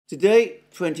Today,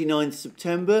 29th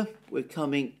September, we're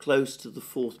coming close to the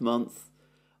fourth month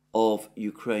of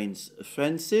Ukraine's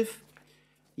offensive.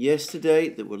 Yesterday,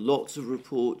 there were lots of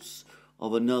reports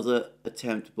of another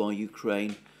attempt by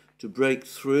Ukraine to break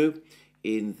through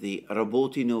in the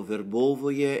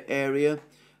Rabotino-Verbovoye area.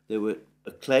 There were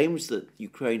claims that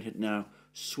Ukraine had now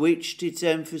switched its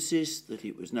emphasis, that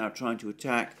it was now trying to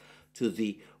attack to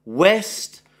the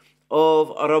west of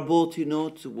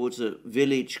Rabotino towards a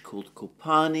village called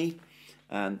Kopani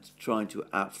and trying to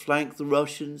outflank the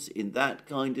Russians in that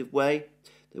kind of way.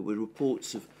 There were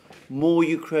reports of more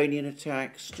Ukrainian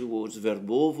attacks towards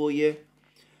Verbovoye,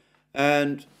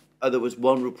 and there was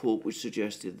one report which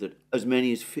suggested that as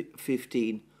many as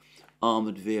 15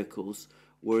 armoured vehicles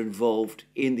were involved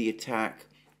in the attack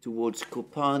towards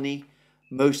Kopani,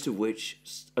 most of which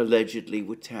allegedly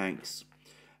were tanks.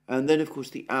 And then, of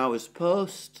course, the hours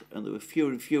passed, and there were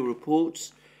fewer and fewer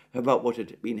reports about what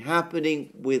had been happening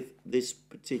with this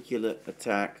particular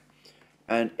attack.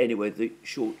 And anyway, the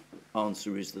short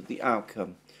answer is that the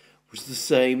outcome was the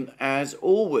same as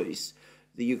always.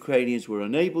 The Ukrainians were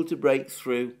unable to break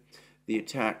through. The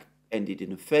attack ended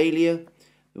in a failure.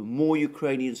 There were more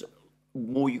Ukrainian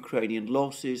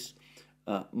losses,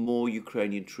 more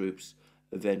Ukrainian troops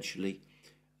eventually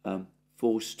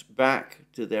forced back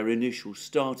to their initial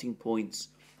starting points,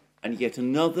 and yet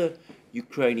another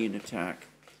Ukrainian attack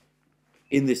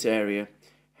in this area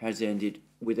has ended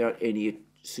without any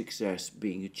success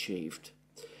being achieved.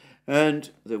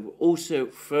 And there were also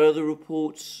further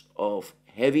reports of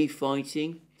heavy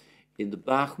fighting in the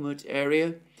Bakhmut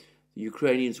area. The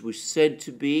Ukrainians were said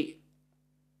to be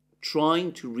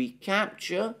trying to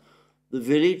recapture the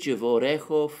village of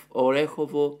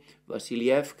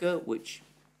Orekhovo-Vasilyevka, which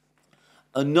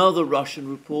another Russian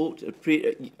report, a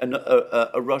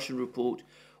Russian report,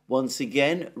 once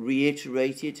again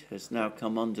reiterated, has now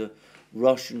come under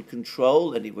Russian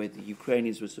control. Anyway, the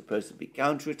Ukrainians were supposed to be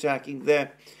counterattacking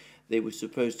there. They were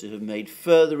supposed to have made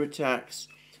further attacks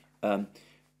in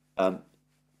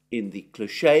the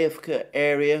Klashayevka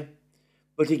area.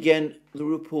 But again, the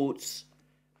reports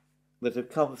that have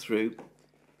come through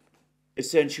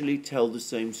essentially tell the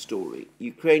same story.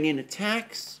 Ukrainian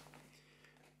attacks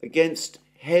against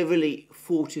heavily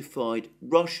fortified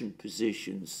Russian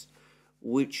positions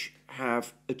which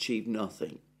have achieved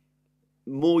nothing.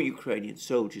 More Ukrainian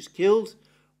soldiers killed,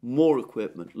 more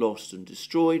equipment lost and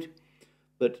destroyed,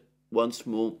 but once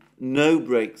more, no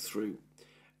breakthrough,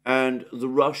 and the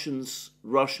Russian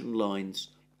lines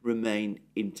remain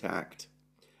intact.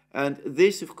 And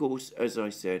this, of course, as I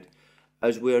said,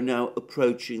 as we are now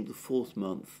approaching the fourth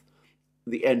month,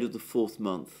 the end of the fourth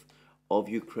month of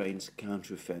Ukraine's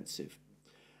counteroffensive.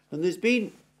 And there's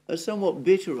been a somewhat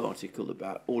bitter article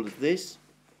about all of this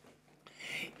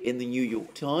in the New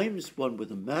York Times, one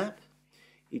with a map.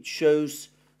 It shows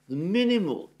the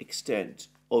minimal extent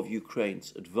of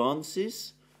Ukraine's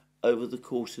advances over the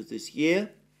course of this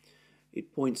year.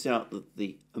 It points out that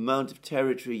the amount of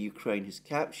territory Ukraine has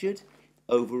captured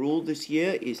overall this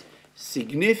year is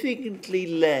significantly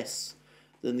less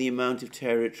than the amount of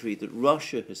territory that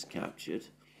Russia has captured.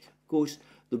 Of course,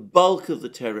 the bulk of the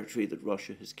territory that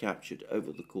Russia has captured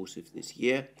over the course of this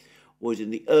year was in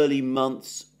the early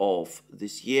months of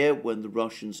this year when the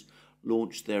Russians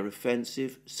launched their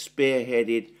offensive,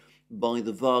 spearheaded by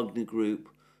the Wagner Group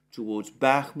towards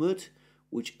Bakhmut,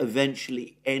 which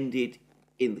eventually ended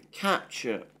in the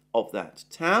capture of that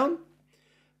town.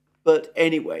 But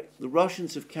anyway, the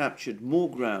Russians have captured more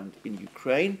ground in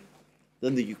Ukraine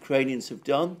than the Ukrainians have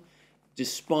done,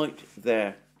 despite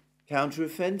their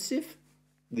counteroffensive,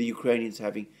 the Ukrainians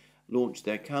having launched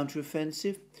their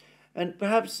counteroffensive. And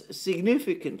perhaps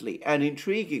significantly and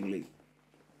intriguingly,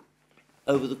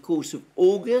 over the course of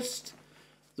August,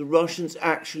 the Russians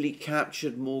actually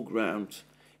captured more ground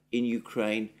in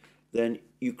Ukraine than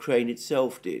Ukraine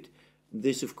itself did.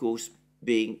 This, of course,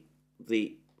 being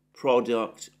the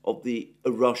product of the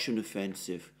Russian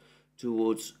offensive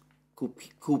towards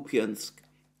Kupiansk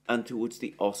and towards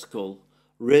the Oskol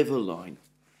river line.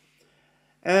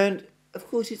 And, of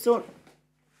course, it's not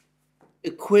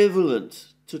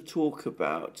equivalent to talk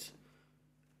about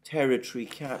territory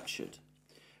captured,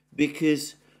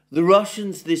 because the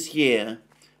Russians this year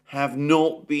have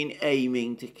not been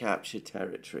aiming to capture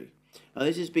territory. Now,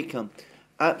 this has become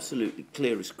absolutely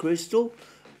clear as crystal,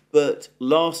 but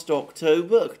last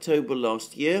October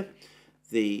last year,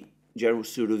 the General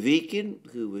Surovikin,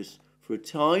 who was for a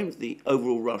time the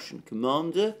overall Russian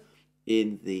commander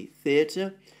in the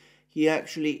theatre, he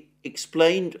actually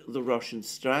explained the Russian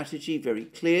strategy very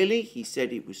clearly. He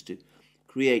said it was to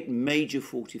create major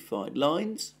fortified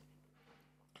lines,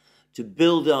 to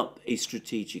build up a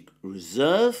strategic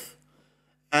reserve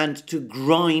and to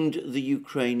grind the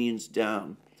Ukrainians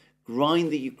down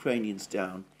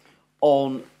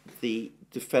on the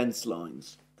defense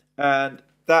lines. And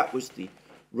that was the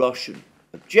Russian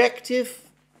objective.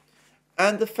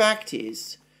 And the fact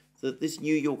is that this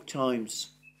New York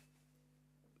Times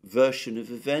version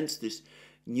of events, this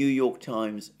New York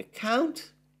Times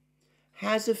account,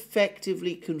 has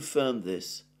effectively confirmed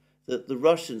this, that the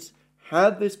Russians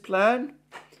had this plan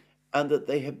and that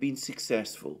they have been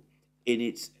successful in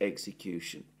its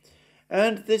execution.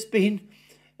 And there's been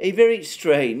a very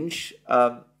strange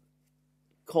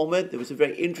comment. There was a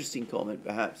very interesting comment,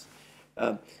 perhaps,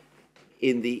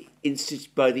 in the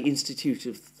by the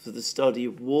Institute for the Study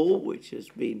of War, which has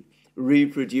been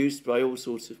reproduced by all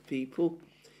sorts of people,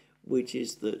 which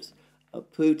is that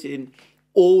Putin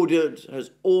has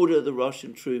ordered the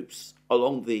Russian troops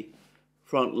along the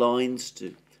front lines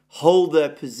to hold their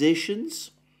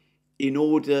positions in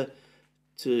order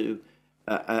to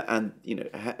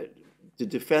to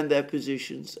defend their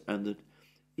positions, and that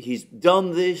he's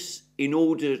done this in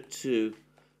order to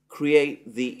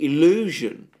create the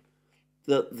illusion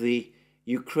that the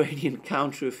Ukrainian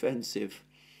counteroffensive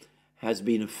has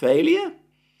been a failure,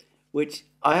 which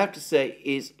I have to say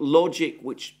is logic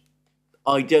which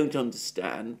I don't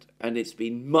understand, and it's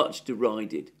been much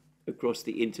derided across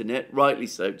the internet, rightly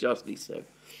so, justly so,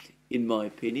 in my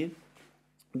opinion.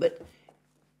 But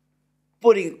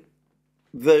putting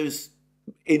those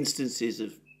instances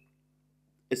of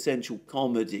essential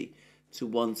comedy to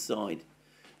one side,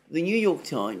 the New York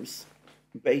Times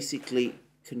basically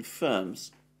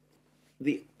confirms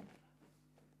the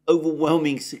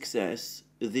overwhelming success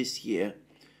this year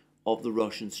of the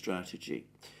Russian strategy.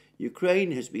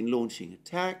 Ukraine has been launching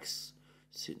attacks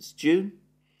since June.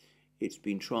 It's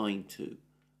been trying to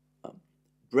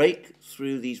break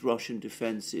through these Russian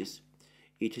defenses.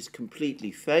 It has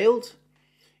completely failed.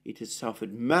 It has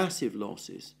suffered massive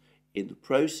losses in the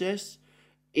process.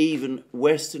 Even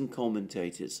Western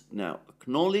commentators now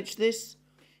acknowledge this.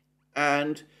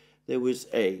 And there was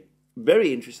a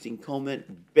very interesting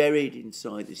comment buried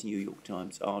inside this New York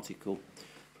Times article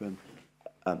from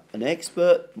an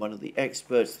expert, one of the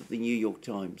experts that the New York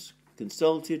Times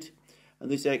consulted. And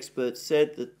this expert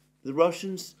said that the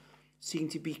Russians seem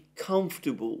to be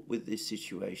comfortable with this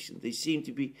situation. They seem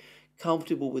to be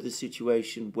comfortable with a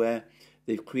situation where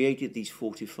they've created these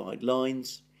fortified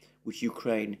lines, which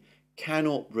Ukraine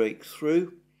cannot break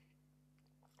through.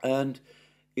 And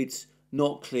it's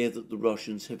not clear that the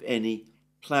Russians have any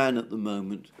plan at the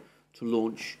moment to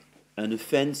launch an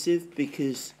offensive,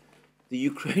 because the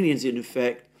Ukrainians, in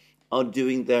effect, are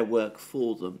doing their work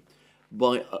for them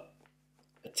by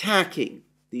attacking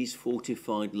these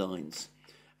fortified lines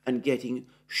and getting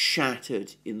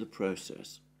shattered in the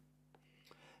process.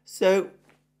 So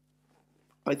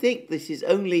I think this is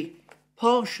only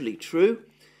partially true.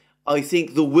 I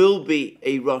think there will be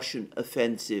a Russian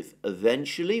offensive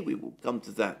eventually. We will come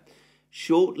to that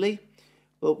shortly.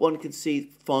 But one can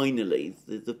see finally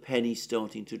the penny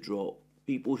starting to drop.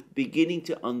 People beginning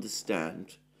to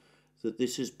understand that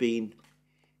this has been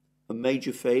a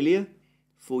major failure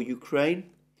for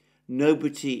Ukraine.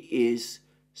 Nobody is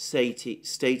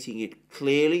stating it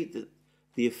clearly that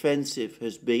the offensive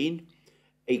has been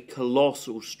a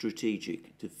colossal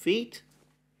strategic defeat.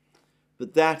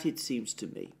 But that, it seems to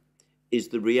me, is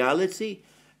the reality,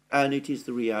 and it is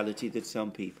the reality that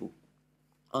some people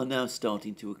are now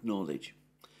starting to acknowledge.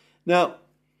 Now,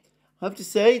 I have to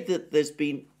say that there's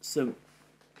been some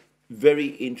very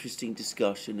interesting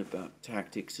discussion about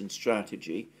tactics and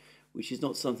strategy, which is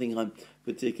not something I'm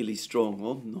particularly strong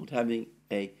on, not having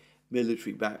a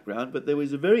military background, but there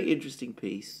was a very interesting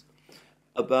piece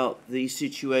about the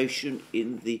situation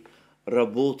in the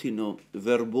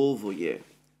Rabotino-Verbovoye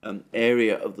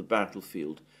area of the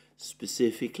battlefield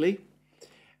specifically.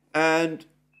 And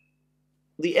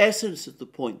the essence of the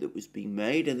point that was being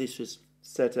made, and this was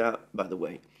set out, by the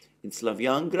way, in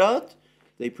Slavyangrad.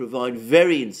 They provide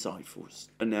very insightful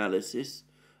analysis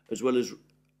as well as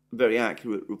very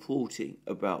accurate reporting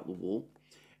about the war.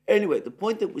 Anyway, the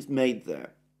point that was made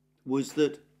there was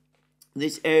that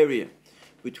this area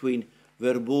between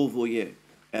Verbovoye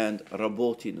and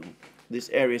Rabotino, this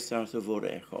area south of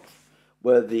Orekhov,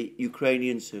 where the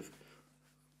Ukrainians have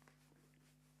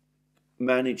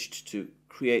managed to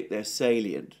create their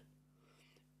salient,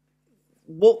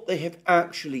 what they have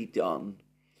actually done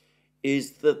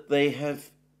is that they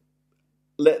have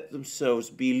let themselves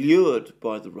be lured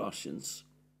by the Russians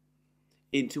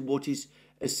into what is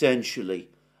essentially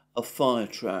a fire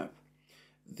trap.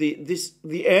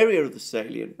 The area of the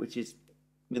salient, which is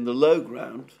in the low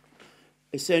ground,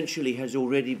 essentially has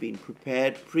already been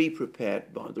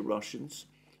pre-prepared by the Russians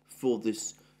for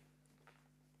this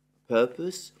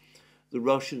purpose. The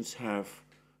Russians have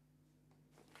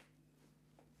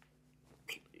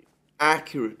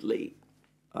accurately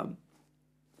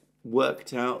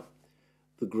worked out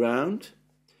the ground.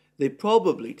 They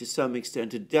probably, to some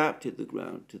extent, adapted the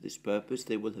ground to this purpose.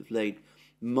 They will have laid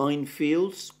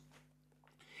minefields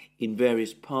in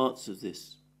various parts of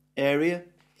this area.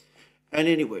 And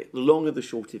anyway, the long and the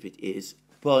short of it is,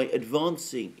 by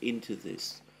advancing into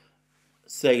this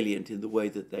salient in the way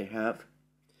that they have,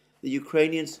 the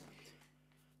Ukrainians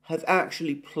have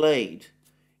actually played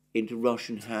into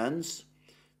Russian hands,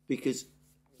 because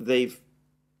they've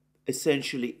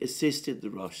essentially assisted the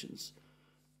Russians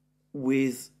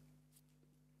with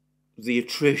the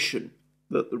attrition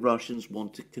that the Russians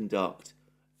want to conduct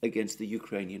against the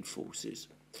Ukrainian forces.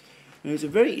 Now, it's a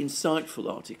very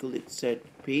insightful article. It said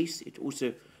peace. It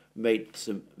also made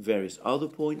some various other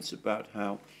points about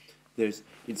how there's,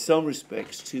 in some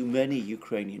respects, too many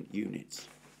Ukrainian units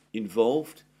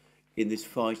involved in this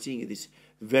fighting, in this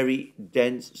very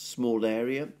dense, small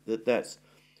area, that's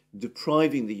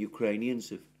depriving the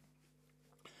Ukrainians of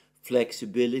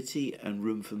flexibility and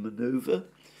room for maneuver,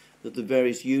 that the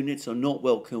various units are not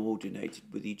well coordinated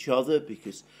with each other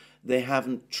because they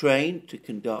haven't trained to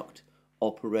conduct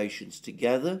operations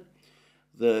together,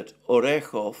 that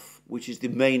Orechov, which is the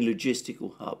main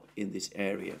logistical hub in this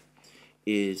area,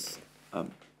 is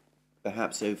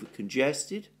perhaps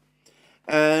over-congested,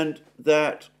 and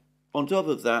that on top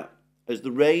of that, as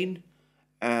the rain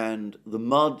and the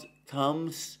mud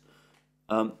comes,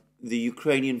 the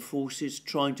Ukrainian forces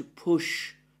trying to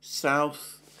push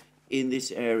south in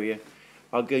this area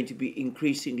are going to be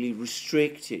increasingly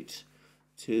restricted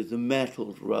to the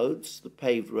metalled roads, the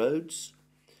paved roads,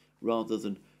 rather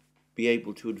than be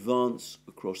able to advance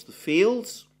across the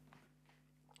fields,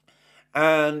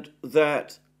 and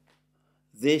that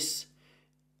this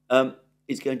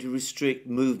is going to restrict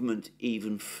movement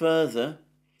even further,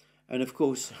 and of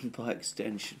course, by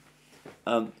extension,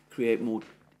 create more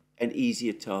and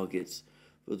easier targets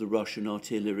for the Russian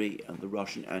artillery and the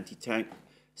Russian anti-tank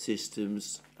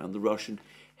systems and the Russian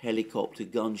helicopter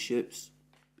gunships,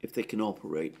 if they can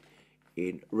operate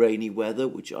in rainy weather,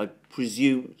 which I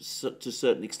presume to a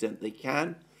certain extent they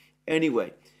can.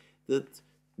 Anyway, that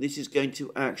this is going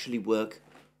to actually work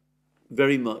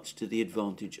very much to the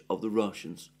advantage of the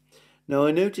Russians. Now,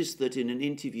 I noticed that in an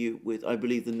interview with, I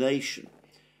believe, The Nation,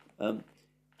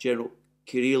 General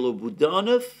Kirill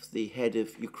Budanov, the head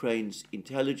of Ukraine's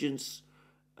intelligence,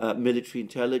 military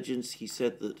intelligence, he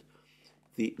said that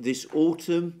this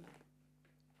autumn,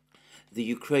 the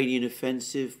Ukrainian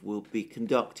offensive will be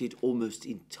conducted almost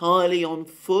entirely on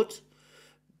foot,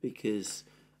 because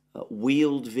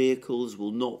wheeled vehicles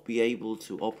will not be able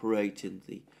to operate in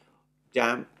the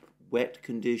damp, wet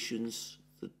conditions,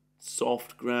 the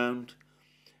soft ground,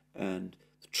 and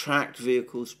the tracked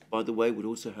vehicles, by the way, would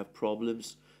also have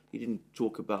problems. He didn't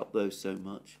talk about those so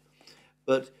much.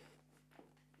 But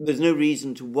there's no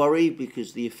reason to worry,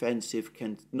 because the offensive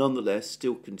can nonetheless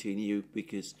still continue,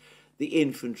 because the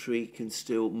infantry can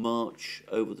still march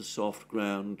over the soft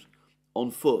ground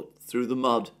on foot through the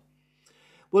mud.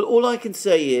 Well, all I can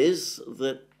say is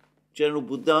that General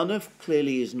Budanov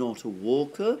clearly is not a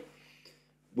walker,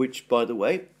 which, by the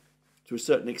way, to a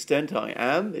certain extent I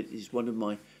am. It is one of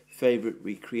my favourite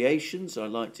recreations. I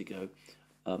like to go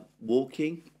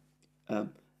walking,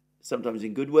 sometimes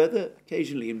in good weather,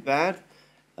 occasionally in bad.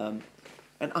 And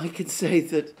I can say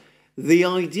that the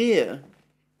idea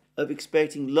of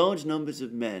expecting large numbers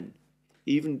of men,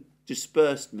 even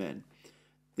dispersed men,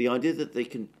 the idea that they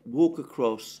can walk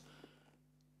across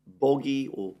boggy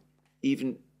or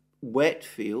even wet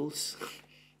fields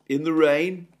in the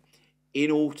rain,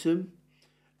 in autumn,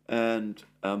 and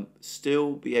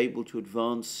still be able to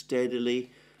advance steadily.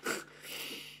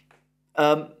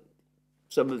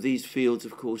 Some of these fields,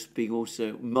 of course, being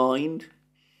also mined,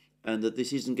 and that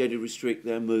this isn't going to restrict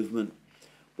their movement.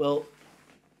 Well,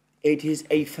 it is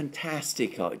a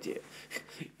fantastic idea.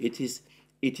 It is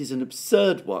an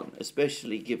absurd one,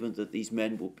 especially given that these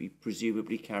men will be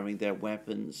presumably carrying their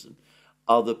weapons and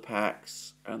other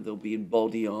packs, and they'll be in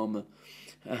body armor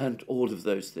and all of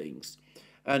those things.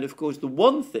 And of course, the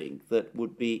one thing that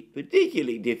would be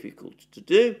particularly difficult to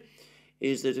do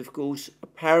is that, of course,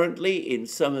 apparently in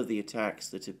some of the attacks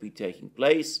that have been taking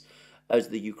place, as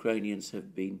the Ukrainians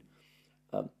have been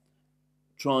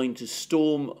trying to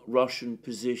storm Russian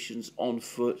positions on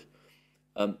foot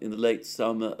in the late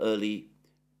summer, early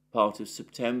part of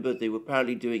September. They were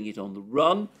apparently doing it on the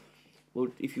run. Well,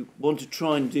 if you want to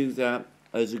try and do that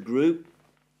as a group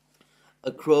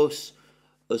across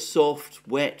a soft,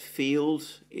 wet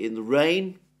field in the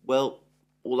rain, well,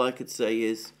 all I could say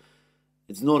is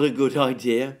it's not a good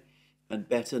idea and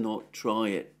better not try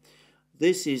it.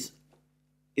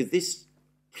 If this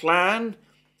plan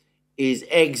is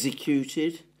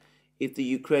executed, if the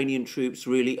Ukrainian troops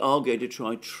really are going to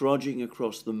try trudging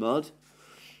across the mud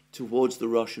towards the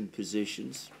Russian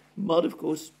positions, mud, of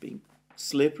course, being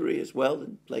slippery as well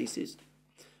in places,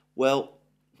 well,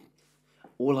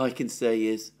 all I can say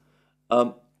is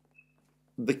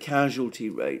the casualty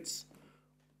rates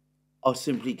are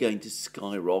simply going to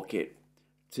skyrocket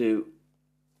to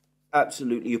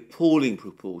absolutely appalling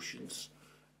proportions.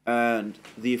 And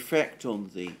the effect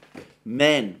on the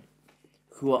men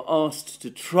who are asked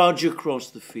to trudge across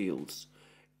the fields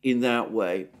in that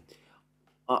way,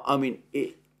 I mean,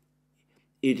 it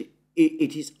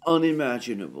is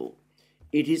unimaginable.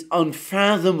 It is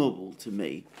unfathomable to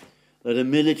me that a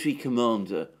military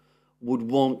commander would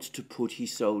want to put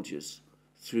his soldiers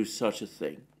through such a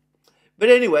thing. But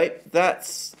anyway,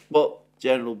 that's what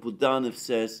General Budanov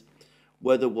says.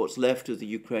 Whether what's left of the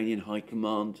Ukrainian High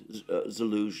Command,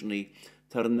 Zaluzhny,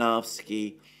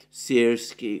 Tarnavsky,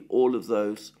 Siersky, all of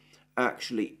those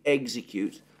actually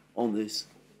execute on this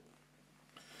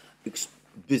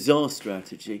bizarre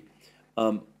strategy,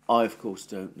 I, of course,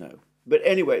 don't know. But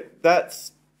anyway,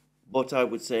 that's what I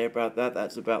would say about that.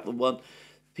 That's about the one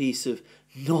piece of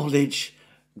knowledge,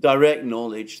 direct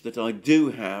knowledge, that I do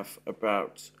have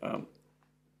about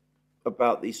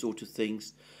these sort of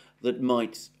things that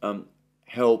might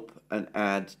help and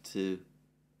add to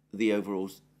the overall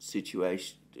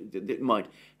situation, that might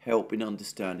help in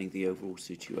understanding the overall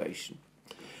situation.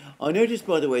 I noticed,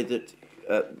 by the way, that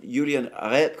Julian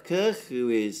Repke, who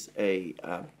is a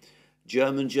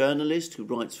German journalist who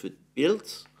writes for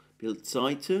Bild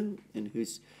Zeitung, and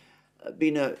who's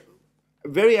been a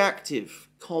very active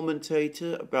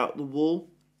commentator about the war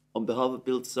on behalf of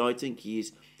Bild Zeitung. He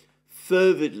is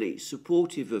fervently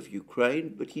supportive of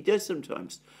Ukraine, but he does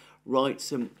sometimes write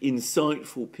some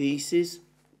insightful pieces.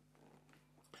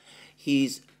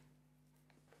 He's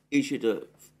issued a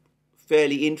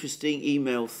fairly interesting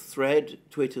email thread,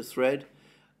 Twitter thread,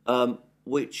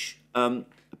 which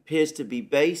appears to be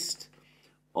based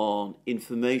on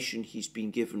information he's been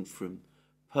given from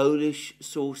Polish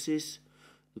sources.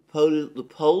 The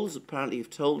Poles apparently have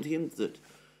told him that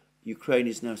Ukraine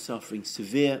is now suffering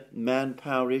severe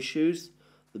manpower issues.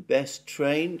 The best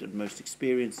trained and most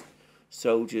experienced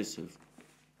soldiers have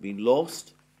been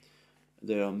lost.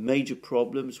 There are major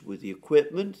problems with the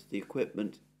equipment. The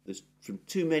equipment is from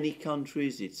too many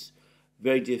countries. It's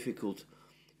very difficult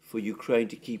for Ukraine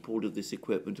to keep all of this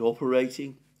equipment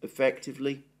operating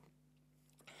effectively.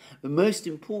 But most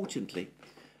importantly,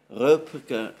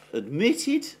 Repke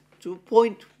admitted, to a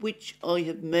point which I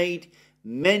have made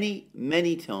many,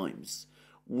 many times,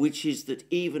 which is that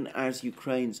even as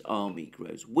Ukraine's army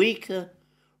grows weaker,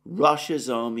 Russia's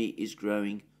army is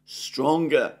growing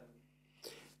stronger.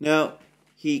 Now,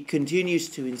 he continues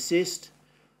to insist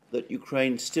that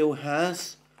Ukraine still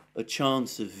has a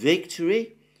chance of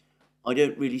victory. I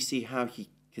don't really see how he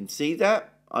can see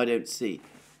that. I don't see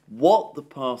what the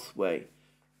pathway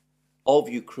of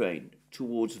Ukraine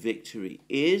towards victory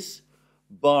is,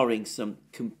 barring some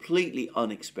completely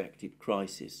unexpected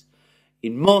crisis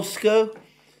in Moscow.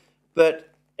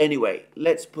 But anyway,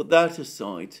 let's put that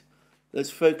aside. Let's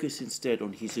focus instead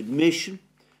on his admission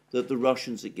that the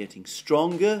Russians are getting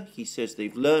stronger. He says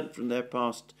they've learned from their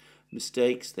past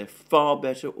mistakes. They're far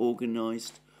better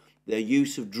organized. Their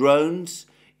use of drones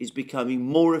is becoming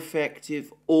more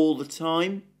effective all the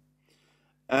time.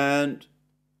 And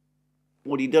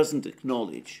what he doesn't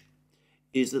acknowledge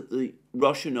is that the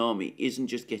Russian army isn't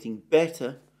just getting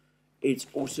better, it's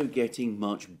also getting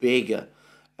much bigger,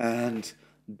 and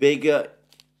bigger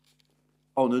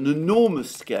on an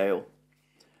enormous scale,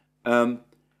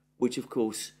 which of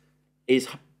course is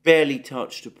barely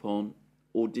touched upon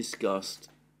or discussed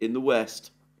in the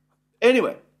West.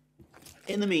 Anyway,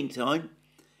 in the meantime,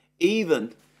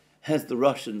 even as the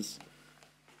Russians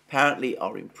apparently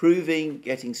are improving,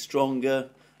 getting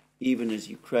stronger, even as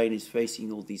Ukraine is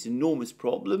facing all these enormous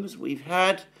problems, we've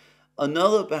had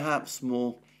another perhaps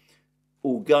more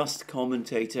august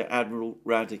commentator, Admiral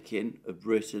Radakin of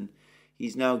Britain.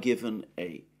 He's now given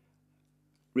a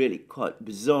really quite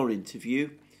bizarre interview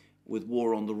with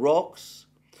War on the Rocks.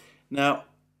 Now,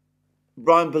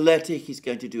 Brian Beletic is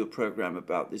going to do a program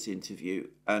about this interview,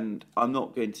 and I'm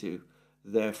not going to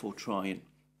therefore try and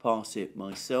pass it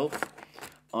myself.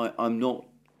 I'm not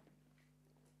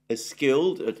as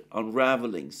skilled at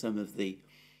unraveling some of the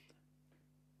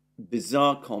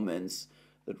bizarre comments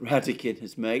that Radakin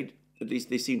has made. At least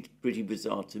they seem pretty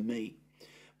bizarre to me.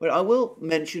 But I will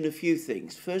mention a few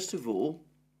things. First of all,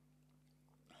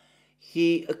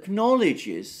 he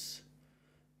acknowledges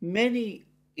a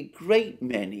great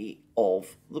many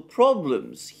of the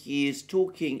problems. He is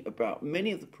talking about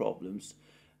many of the problems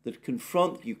that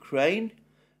confront Ukraine,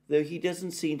 though he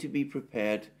doesn't seem to be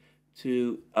prepared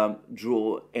to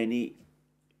draw any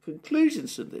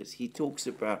conclusions from this. He talks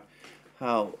about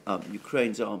how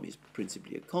Ukraine's army is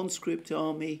principally a conscript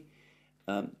army.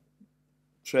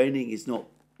 Training is not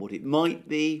what it might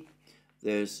be.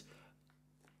 There's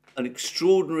an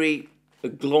extraordinary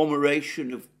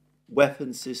agglomeration of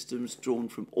weapon systems drawn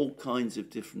from all kinds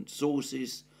of different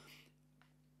sources.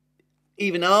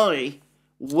 Even I,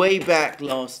 way back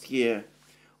last year,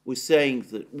 was saying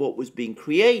that what was being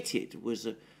created was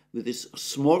with this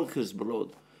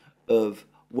smorgasbord of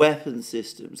weapon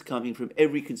systems coming from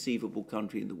every conceivable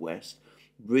country in the West: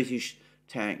 British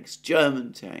tanks,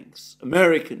 German tanks,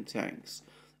 American tanks,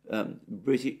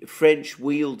 French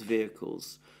wheeled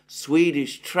vehicles,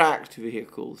 Swedish tracked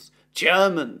vehicles,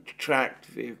 German tracked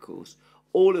vehicles.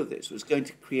 All of this was going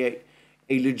to create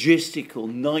a logistical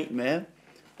nightmare,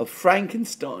 a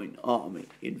Frankenstein army,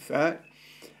 in fact.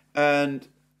 And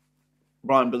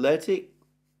Brian Belletti,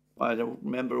 I don't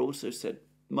remember, also said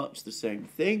much the same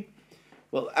thing.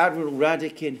 Well, Admiral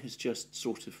Radakin has just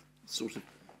sort of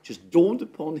just dawned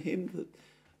upon him that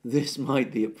this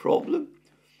might be a problem.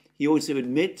 He also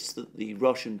admits that the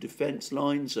Russian defense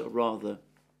lines are rather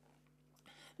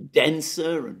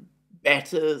denser and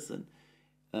better than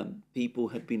people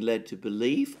had been led to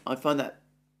believe. I find that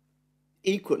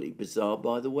equally bizarre,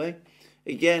 by the way.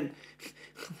 Again,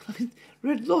 I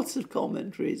read lots of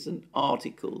commentaries and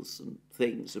articles and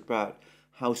things about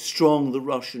how strong the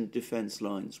Russian defense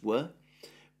lines were.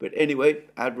 But anyway,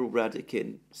 Admiral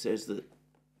Radakin says that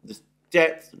the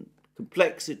depth and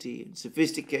complexity and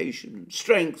sophistication and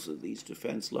strength of these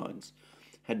defense lines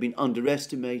had been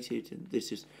underestimated, and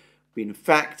this has been a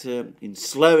factor in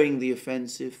slowing the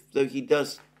offensive, though he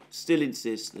does still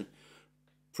insist that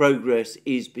progress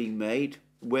is being made.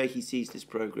 Where he sees this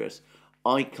progress,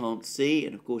 I can't see,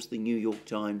 and of course the New York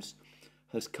Times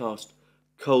has cast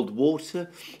cold water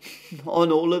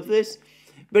on all of this.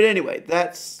 But anyway,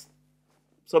 that's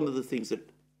some of the things that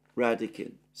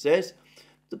Radakin says.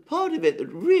 The part of it that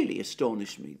really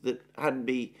astonished me, that had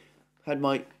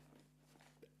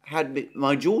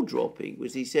my jaw dropping,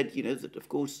 was he said, that of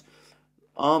course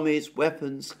armies,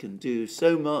 weapons can do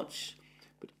so much,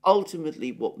 but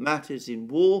ultimately what matters in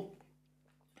war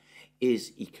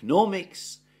is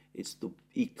economics. It's the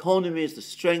economies, the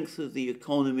strength of the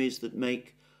economies that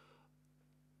make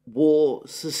war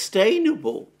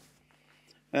sustainable.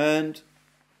 And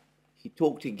he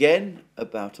talked again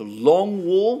about a long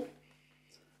war.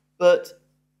 But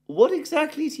what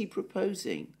exactly is he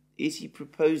proposing? Is he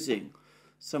proposing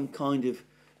some kind of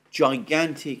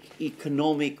gigantic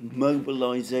economic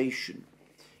mobilization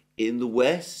in the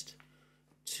West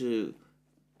to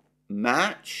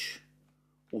match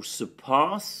or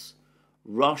surpass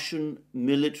Russian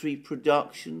military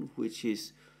production, which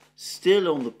is still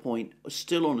on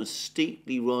a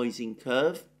steeply rising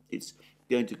curve? It's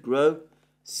going to grow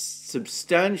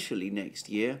substantially next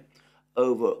year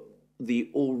over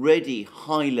the already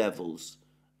high levels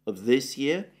of this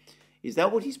year. Is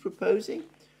that what he's proposing?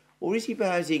 Or is he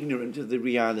perhaps ignorant of the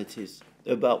realities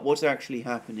about what's actually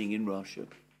happening in Russia?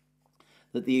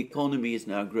 That the economy is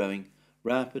now growing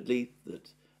rapidly,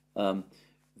 that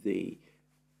the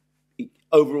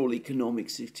overall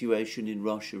economic situation in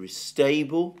Russia is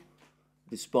stable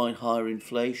despite higher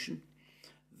inflation,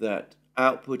 that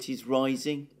output is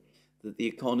rising, that the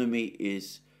economy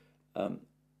is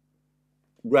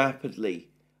rapidly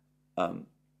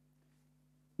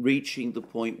reaching the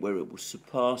point where it will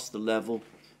surpass the level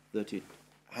that it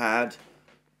had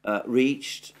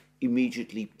reached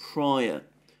immediately prior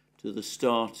to the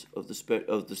start of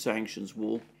the sanctions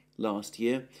war last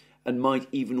year, and might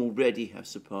even already have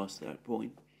surpassed that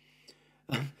point.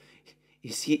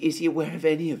 Is he aware of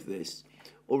any of this?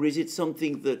 Or is it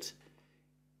something that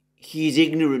he's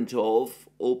ignorant of,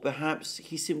 or perhaps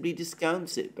he simply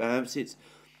discounts it? Perhaps it's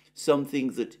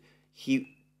something that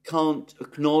he can't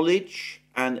acknowledge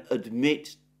and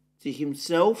admit to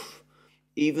himself,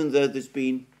 even though there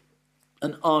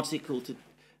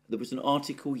was an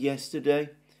article yesterday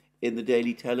in the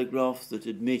Daily Telegraph that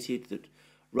admitted that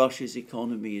Russia's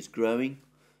economy is growing,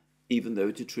 even though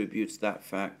it attributes that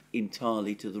fact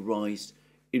entirely to the rise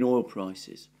in oil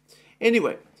prices.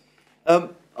 Anyway,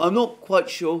 I'm not quite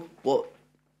sure what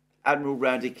Admiral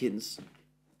Radakin's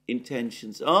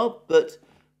intentions are, but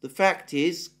the fact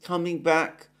is, coming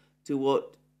back to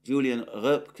what Julian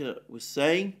Röpke was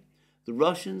saying, the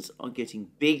Russians are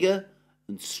getting bigger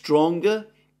and stronger.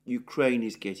 Ukraine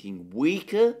is getting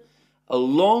weaker. A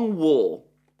long war,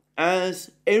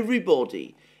 as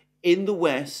everybody in the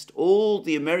West, all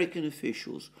the American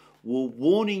officials, were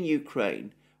warning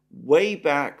Ukraine way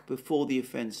back before the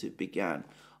offensive began.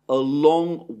 A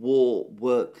long war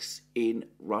works in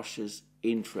Russia's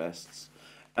interests.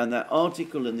 And that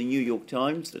article in the New York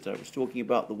Times that I was talking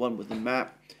about, the one with the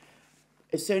map,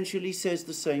 essentially says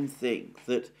the same thing,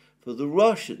 that for the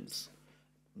Russians,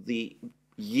 the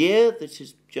year that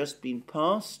has just been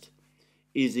passed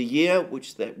is a year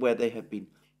where they have been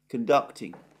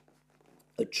conducting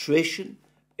attrition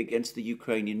against the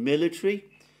Ukrainian military.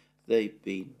 They've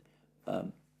been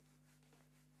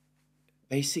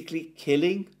basically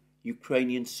killing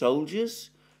Ukrainian soldiers,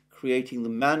 creating the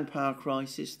manpower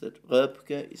crisis that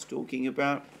Röpke is talking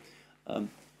about,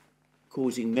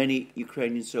 causing many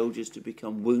Ukrainian soldiers to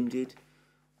become wounded,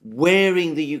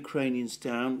 wearing the Ukrainians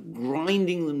down,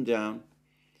 grinding them down.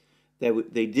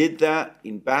 They did that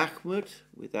in Bakhmut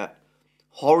with that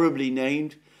horribly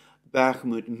named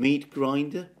Bakhmut meat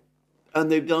grinder,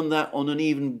 and they've done that on an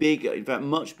even bigger, in fact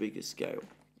much bigger scale,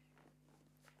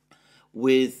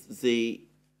 with the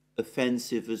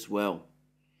offensive as well.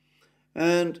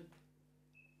 And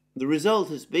the result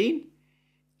has been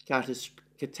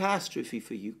catastrophe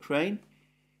for Ukraine,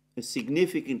 a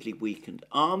significantly weakened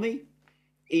army,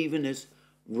 even as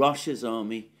Russia's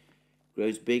army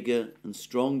grows bigger and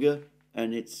stronger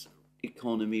and its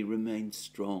economy remains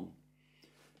strong.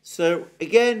 So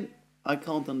again, I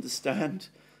can't understand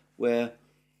where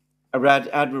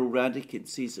Admiral Radakin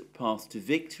sees a path to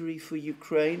victory for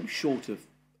Ukraine, short of,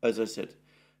 as I said,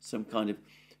 some kind of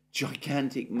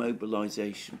gigantic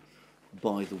mobilization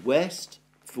by the West,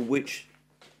 for which,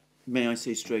 may I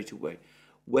say straight away,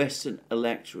 Western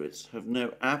electorates have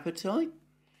no appetite.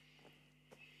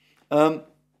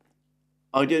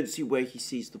 I don't see where he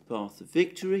sees the path of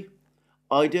victory.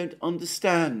 I don't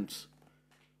understand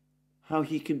how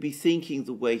he can be thinking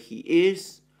the way he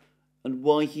is and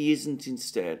why he isn't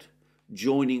instead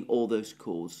joining all those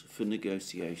calls for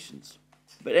negotiations.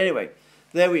 But anyway,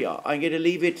 there we are. I'm going to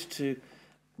leave it to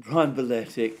Brian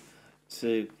Beletic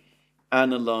to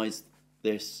analyse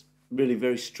this really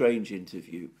very strange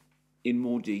interview in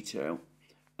more detail.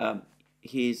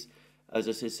 He's, as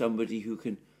I said, somebody who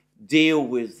can deal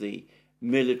with the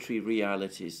military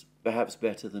realities perhaps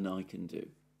better than I can do.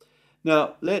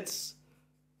 Now, let's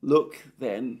look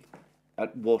then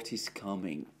at what is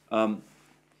coming.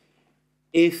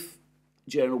 If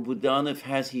General Budanov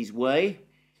has his way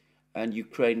and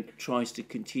Ukraine tries to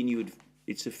continue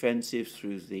its offensive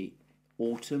through the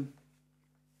autumn,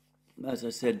 as I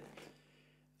said,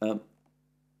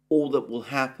 all that will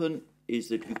happen is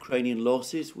that Ukrainian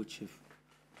losses, which have,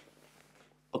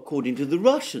 according to the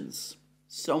Russians,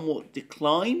 somewhat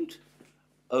declined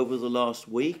over the last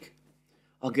week,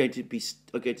 are going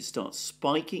to start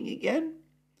spiking again,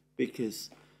 because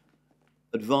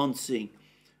advancing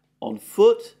on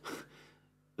foot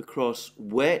across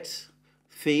wet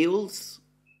fields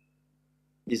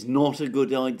is not a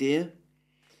good idea.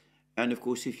 And of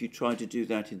course, if you try to do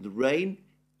that in the rain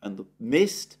and the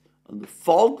mist and the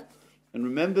fog, and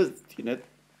remember,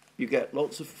 you get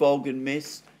lots of fog and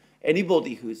mist.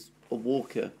 Anybody who's a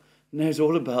walker knows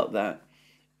all about that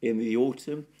in the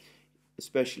autumn,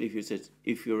 especially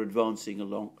if you're advancing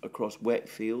across wet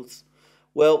fields.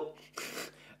 Well,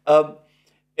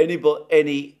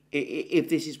 if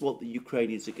this is what the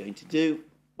Ukrainians are going to do,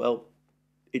 well,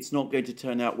 it's not going to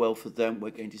turn out well for them.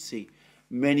 We're going to see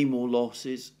many more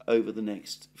losses over the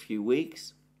next few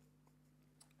weeks,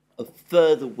 a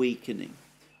further weakening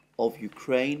of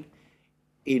Ukraine.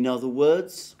 In other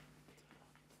words,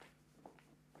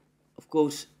 of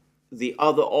course, the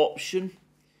other option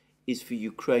is for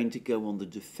Ukraine to go on the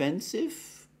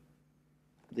defensive.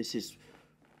 This is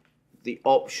the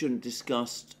option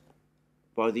discussed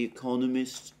by The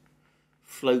Economist,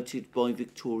 floated by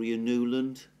Victoria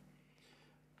Nuland.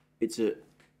 It's an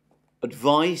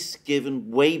advice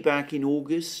given way back in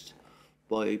August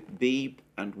by Beebe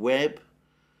and Webb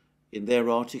in their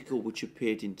article, which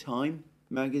appeared in Time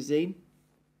magazine.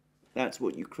 That's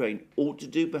what Ukraine ought to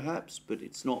do, perhaps, but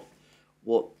it's not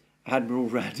what Admiral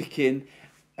Radakin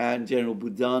and General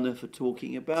Budanov are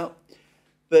talking about.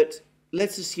 But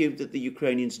let's assume that the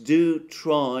Ukrainians do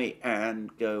try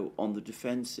and go on the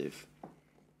defensive.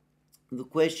 The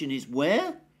question is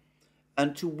where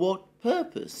and to what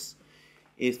purpose?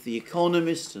 If The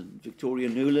Economist and Victoria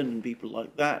Nuland and people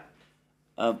like that,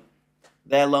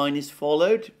 their line is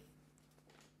followed,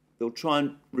 they'll try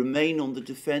and remain on the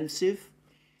defensive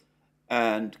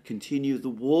and continue the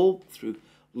war through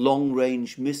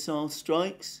long-range missile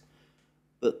strikes.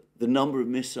 But the number of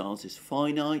missiles is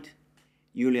finite.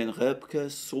 Julian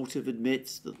Rebke sort of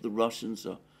admits that the Russians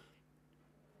are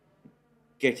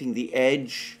getting the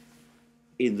edge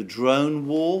in the drone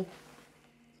war.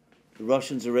 The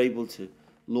Russians are able to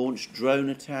launch drone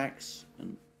attacks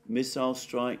and missile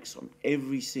strikes on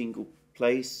every single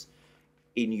place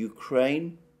in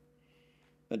Ukraine.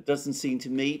 That doesn't seem to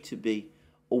me to be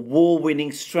a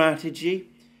war-winning strategy.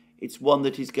 It's one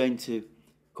that is going to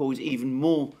cause even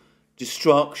more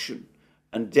destruction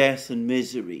and death and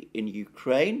misery in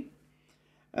Ukraine.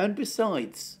 And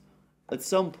besides, at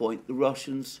some point, the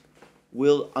Russians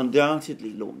will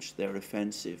undoubtedly launch their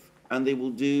offensive, and they will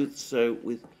do so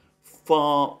with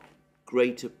far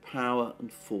greater power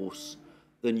and force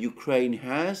than Ukraine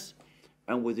has,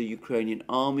 and with the Ukrainian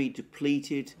army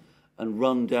depleted and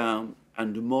run down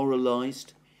and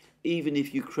demoralized. Even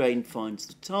if Ukraine finds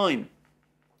the time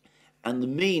and the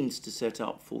means to set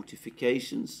up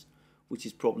fortifications, which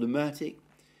is problematic,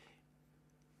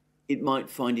 it might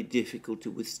find it difficult to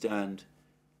withstand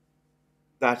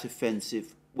that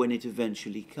offensive when it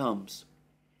eventually comes.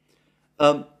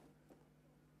 The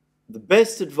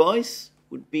best advice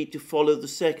would be to follow the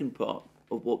second part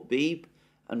of what Beebe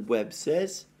and Webb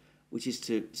says, which is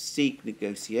to seek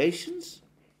negotiations,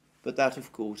 but that,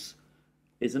 of course,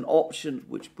 is an option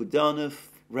which Budanov,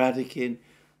 Radikin,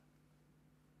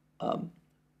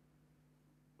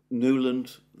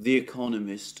 Newland, The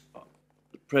Economist,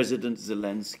 President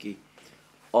Zelensky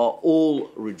are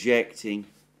all rejecting.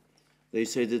 They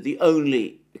say that the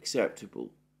only acceptable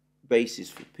basis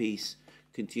for peace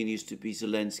continues to be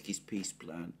Zelensky's peace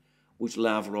plan, which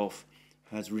Lavrov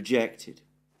has rejected.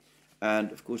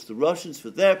 And, of course, the Russians, for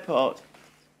their part,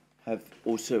 have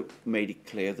also made it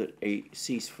clear that a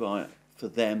ceasefire for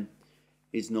them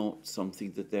is not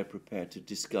something that they're prepared to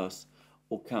discuss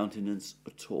or countenance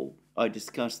at all. I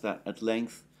discussed that at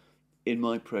length in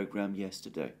my program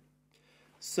yesterday.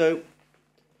 So,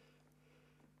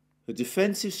 a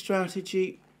defensive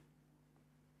strategy,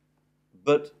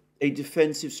 but a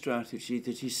defensive strategy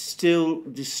that is still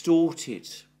distorted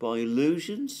by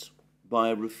illusions, by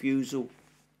a refusal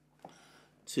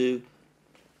to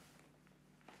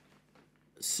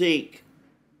seek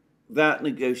that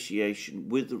negotiation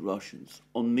with the Russians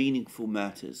on meaningful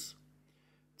matters,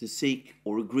 to seek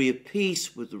or agree a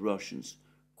peace with the Russians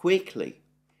quickly,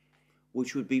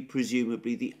 which would be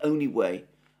presumably the only way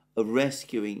of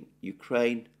rescuing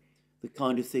Ukraine, the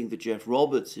kind of thing that Jeff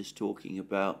Roberts is talking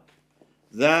about,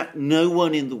 that no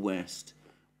one in the West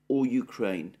or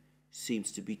Ukraine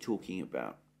seems to be talking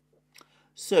about.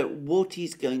 So what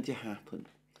is going to happen?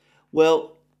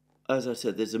 Well, as I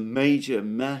said, there's a major,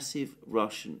 massive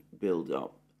Russian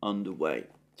build-up underway.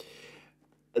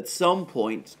 At some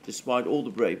point, despite all the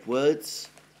brave words,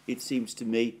 it seems to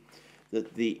me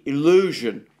that the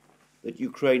illusion that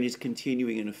Ukraine is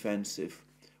continuing an offensive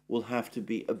will have to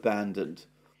be abandoned.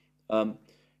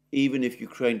 Even if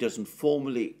Ukraine doesn't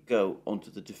formally go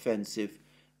onto the defensive,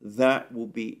 that will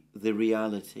be the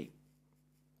reality.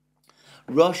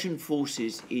 Russian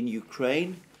forces in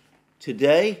Ukraine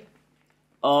today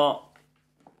are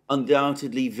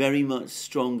undoubtedly very much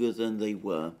stronger than they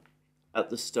were at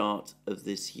the start of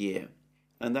this year.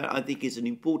 And that, I think, is an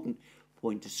important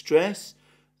point to stress.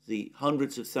 The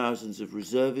hundreds of thousands of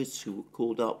reservists who were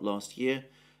called up last year,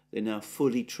 they're now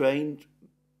fully trained.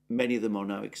 Many of them are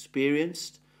now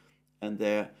experienced, and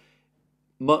they're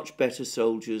much better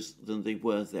soldiers than they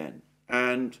were then.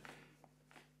 And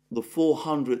the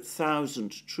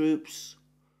 400,000 troops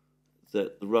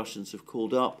that the Russians have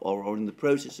called up or are in the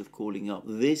process of calling up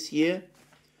this year,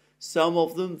 some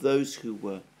of them, those who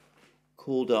were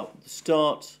called up at the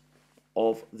start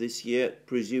of this year,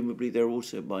 presumably they're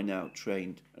also by now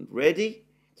trained and ready.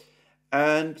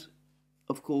 And,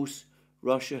 of course,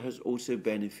 Russia has also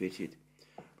benefited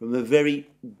from a very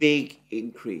big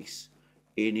increase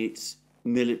in its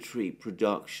military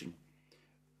production,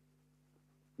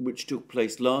 which took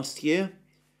place last year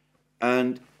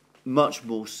and much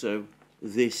more so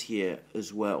this year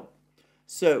as well.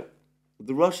 So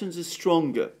the Russians are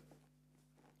stronger,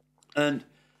 and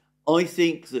I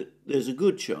think that there's a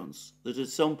good chance that at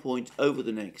some point over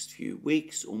the next few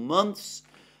weeks or months,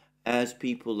 as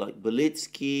people like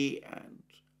Belitsky and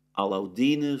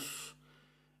Alaudinov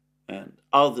and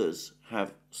others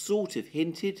have sort of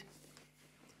hinted,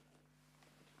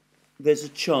 there's a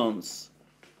chance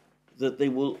that they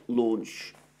will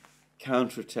launch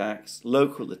counterattacks,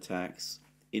 local attacks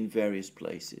in various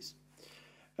places.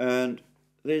 And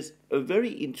there's a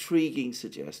very intriguing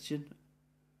suggestion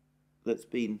that's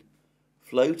been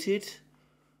floated,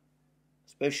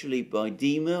 especially by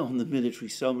Dima on the Military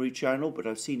Summary channel, but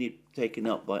I've seen it taken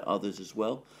up by others as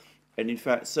well, and in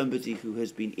fact somebody who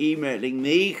has been emailing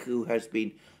me, who has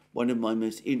been one of my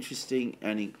most interesting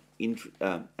and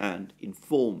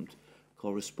informed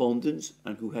correspondents,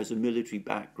 and who has a military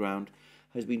background,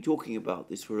 has been talking about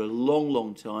this for a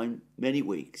long time, many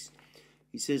weeks.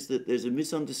 He says that there's a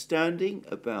misunderstanding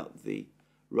about the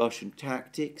Russian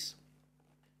tactics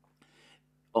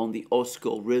on the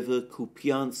Oskol River,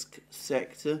 Kupiansk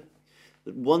sector,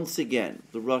 that once again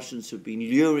the Russians have been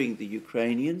luring the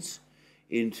Ukrainians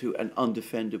into an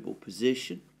undefendable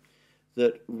position,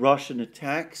 that Russian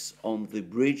attacks on the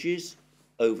bridges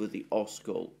over the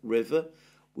Oskol River,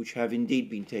 which have indeed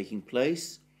been taking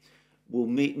place, will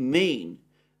mean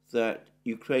that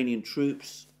Ukrainian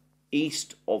troops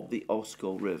east of the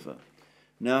Oskol River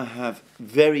now have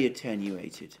very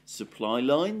attenuated supply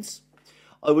lines.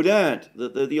 I would add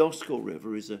that the Oskol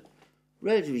River is a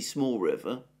relatively small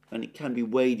river and it can be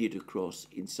waded across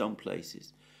in some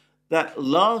places. That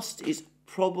last is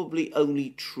probably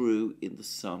only true in the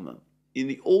summer. In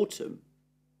the autumn,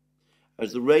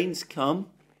 as the rains come,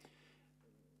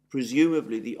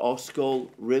 presumably the Oskol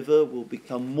River will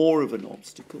become more of an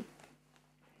obstacle.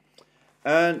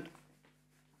 And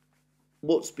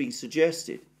what's being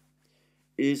suggested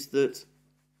is that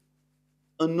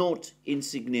a not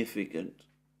insignificant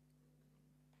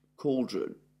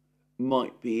cauldron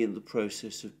might be in the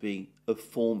process of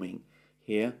forming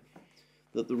here,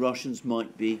 that the Russians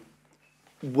might be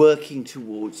working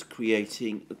towards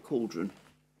creating a cauldron.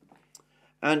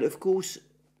 And of course,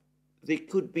 they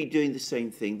could be doing the same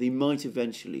thing. They might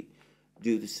eventually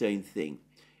do the same thing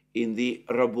in the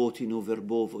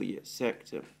Rabotino-Verbovoye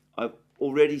sector. I've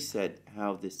already said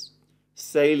how this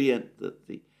salient that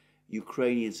the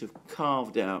Ukrainians have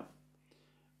carved out,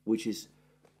 which is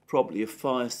probably a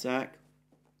fire sack,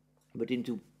 but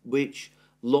into which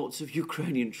lots of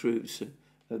Ukrainian troops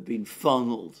have been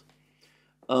funneled,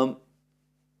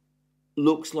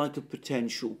 looks like a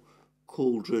potential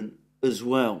cauldron as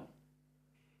well.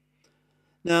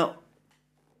 Now,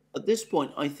 at this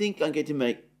point, I think I'm going to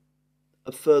make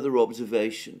a further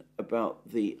observation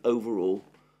about the overall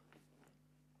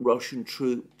Russian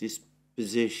troop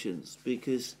dispositions,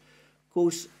 because, of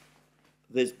course,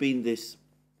 there's been this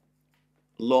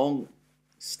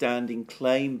long-standing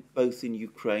claim, both in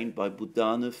Ukraine by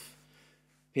Budanov,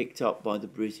 picked up by the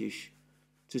British,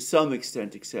 to some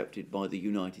extent accepted by the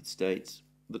United States,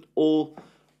 that all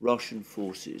Russian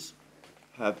forces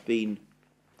have been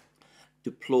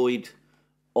deployed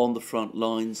on the front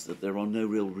lines, that there are no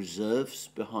real reserves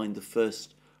behind the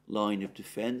first line of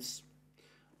defense.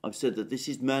 I've said that this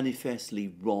is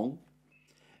manifestly wrong.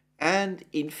 And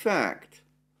in fact,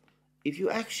 if you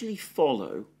actually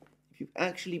follow, if you've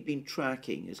actually been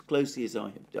tracking as closely as I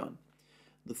have done,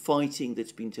 the fighting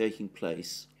that's been taking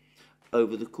place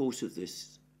over the course of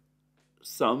this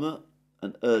summer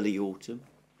and early autumn,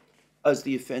 as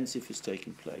the offensive has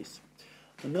taken place,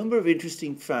 a number of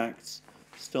interesting facts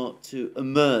start to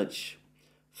emerge.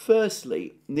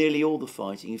 Firstly, nearly all the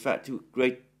fighting, in fact to a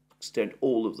great extent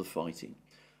all of the fighting,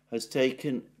 has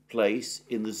taken place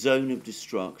in the zone of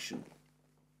destruction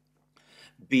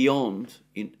beyond,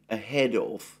 ahead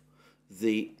of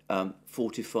the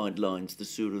fortified lines, the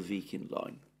Surovikin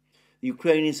line. The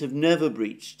Ukrainians have never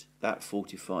breached those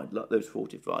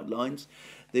fortified lines.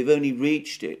 They've only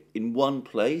reached it in one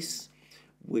place,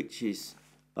 which is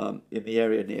in the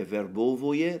area near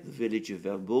Verbovoye, the village of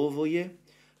Verbovoye.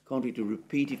 Contrary to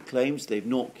repeated claims, they've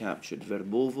not captured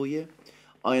Verbovoye.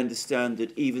 I understand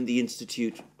that even the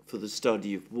Institute for the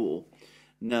Study of War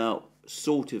now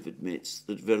sort of admits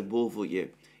that Verbovoye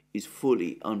is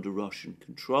fully under Russian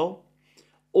control.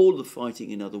 All the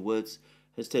fighting, in other words,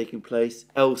 has taken place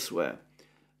elsewhere,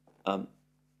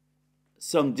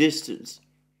 some distance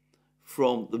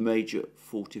from the major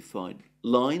fortified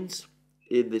lines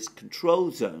in this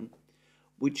control zone,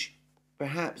 which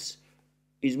perhaps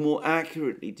is more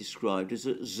accurately described as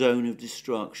a zone of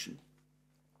destruction.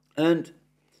 And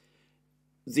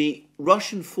the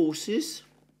Russian forces,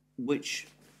 which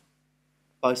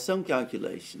by some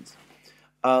calculations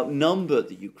outnumber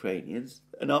the Ukrainians,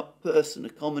 a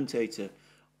commentator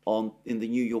in the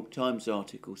New York Times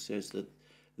article says that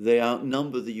they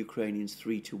outnumber the Ukrainians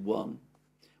 3-1,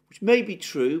 which may be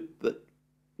true, but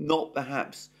not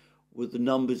perhaps with the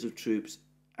numbers of troops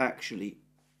actually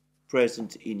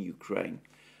present in Ukraine.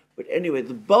 But anyway,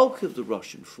 the bulk of the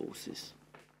Russian forces,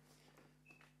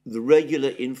 the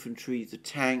regular infantry, the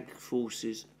tank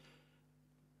forces,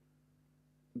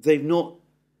 they've not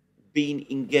been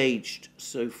engaged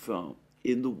so far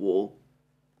in the war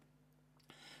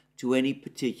to any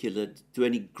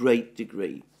great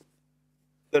degree.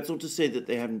 That's not to say that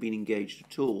they haven't been engaged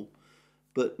at all,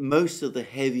 but most of the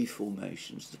heavy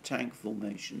formations, the tank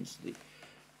formations, the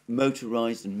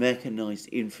motorized and mechanized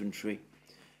infantry,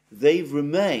 they've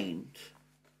remained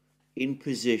in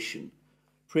position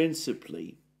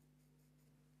principally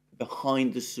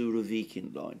behind the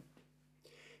Surovikin line.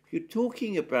 If you're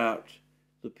talking about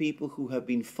the people who have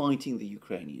been fighting the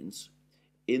Ukrainians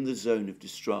in the zone of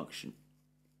destruction,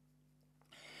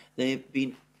 they have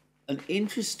been an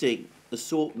interesting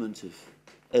assortment of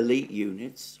elite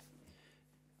units,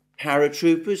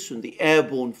 paratroopers from the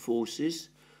airborne forces,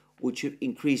 which have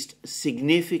increased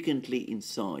significantly in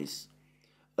size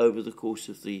over the course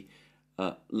of the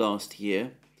last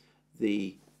year.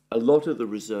 A lot of the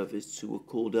reservists who were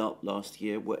called out last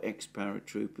year were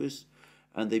ex-paratroopers,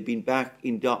 and they've been back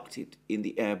inducted in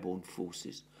the airborne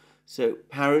forces. So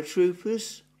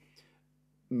paratroopers,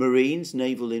 Marines,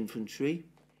 naval infantry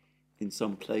in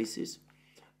some places,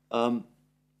 the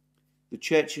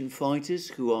Chechen fighters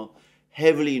who are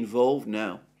heavily involved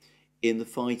now in the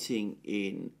fighting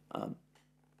in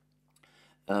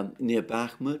near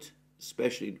Bakhmut,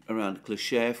 especially around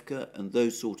Klashevka and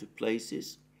those sort of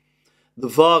places. The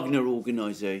Wagner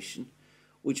organization,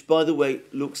 which, by the way,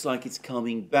 looks like it's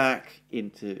coming back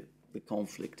into the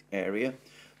conflict area.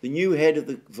 The new head of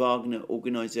the Wagner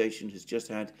organization has just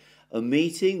had a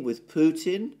meeting with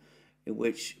Putin, in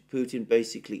which Putin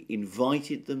basically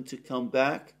invited them to come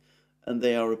back, and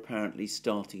they are apparently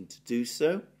starting to do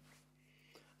so.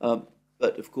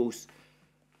 But, of course,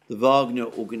 the Wagner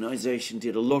organization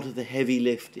did a lot of the heavy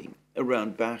lifting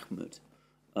around Bakhmut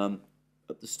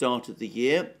at the start of the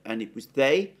year, and it was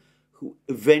they who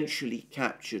eventually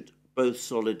captured both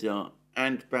Soledar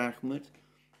and Bakhmut.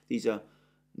 These are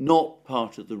not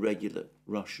part of the regular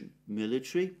Russian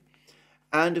military.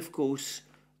 And, of course,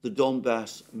 the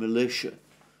Donbass militia,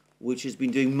 which has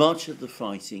been doing much of the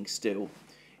fighting still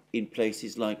in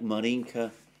places like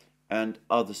Marinka and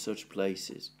other such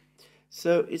places.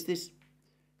 So it's this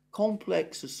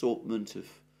complex assortment of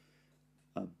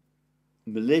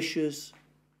militias,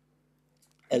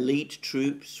 elite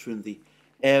troops from the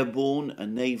airborne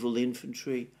and naval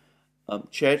infantry,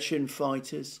 Chechen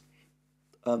fighters,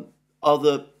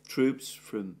 other troops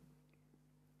from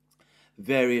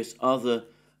various other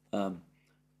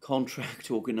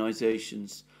contract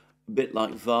organizations, a bit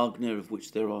like Wagner, of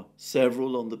which there are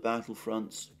several on the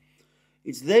battlefronts.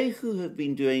 It's they who have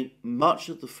been doing much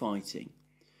of the fighting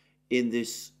in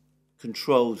this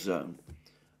control zone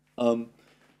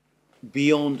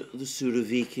beyond the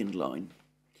Surovikin line.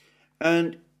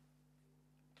 And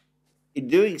in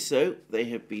doing so, they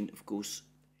have been, of course,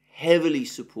 heavily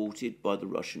supported by the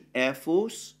Russian Air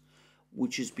Force,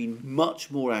 which has been much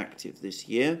more active this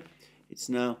year. It's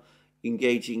now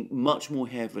engaging much more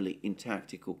heavily in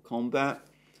tactical combat.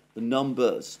 The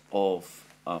numbers of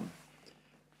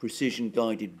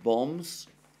precision-guided bombs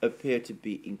appear to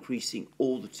be increasing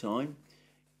all the time,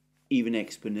 even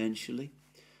exponentially.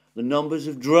 The numbers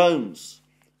of drones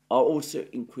are also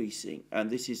increasing, and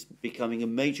this is becoming a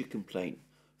major complaint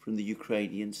from the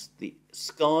Ukrainians. The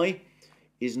sky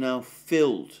is now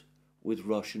filled with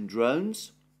Russian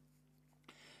drones,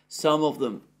 some of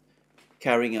them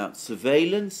carrying out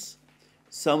surveillance,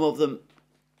 some of them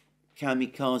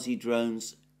kamikaze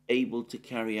drones able to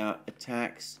carry out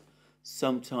attacks,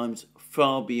 sometimes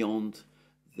far behind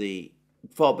the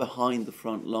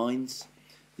front lines.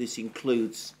 This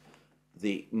includes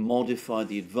the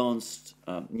advanced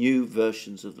new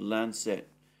versions of the Lancet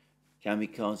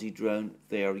kamikaze drone.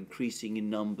 They are increasing in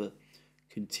number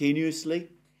continuously.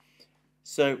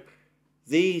 So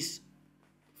these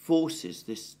forces,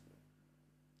 this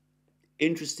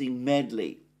interesting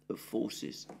medley of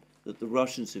forces that the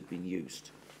Russians have been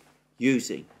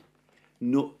using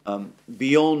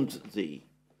beyond the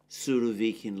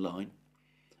Surovikin line,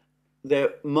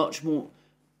 they're much more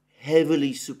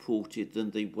heavily supported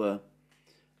than they were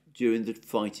during the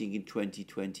fighting in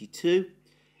 2022,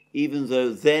 even though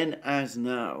then as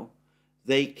now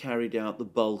they carried out the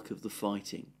bulk of the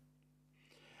fighting.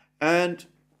 And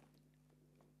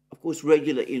of course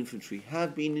regular infantry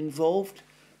have been involved.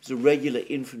 There's a regular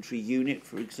infantry unit,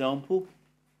 for example,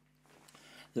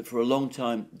 that for a long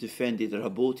time defended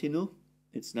Rabotino.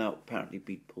 It's now apparently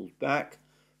been pulled back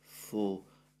for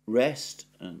rest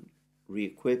and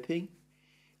re-equipping.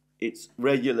 It's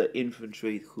regular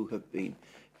infantry who have been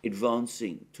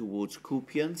advancing towards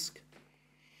Kupiansk.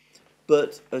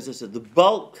 But, as I said, the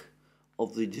bulk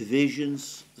of the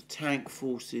divisions, the tank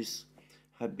forces,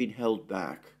 have been held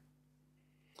back.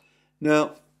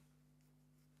 Now,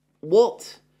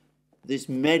 what this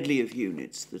medley of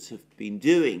units that have been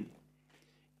doing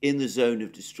in the zone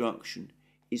of destruction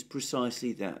is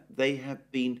precisely that. They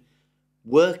have been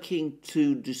working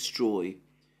to destroy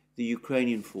the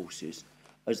Ukrainian forces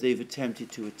as they've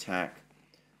attempted to attack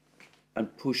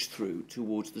and push through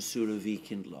towards the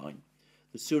Surovikin line.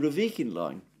 The Surovikin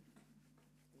line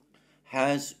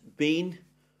has been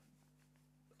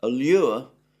a lure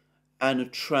and a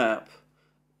trap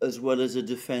as well as a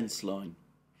defense line.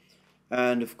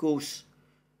 And of course,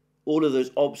 all of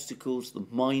those obstacles, the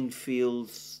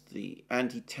minefields, the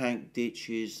anti-tank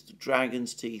ditches, the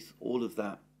dragon's teeth, all of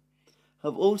that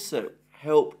have also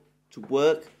helped to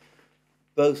work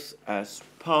both as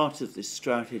part of this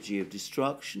strategy of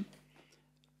destruction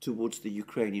towards the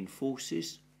Ukrainian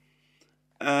forces,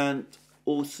 and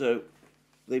also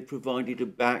they provided a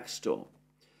backstop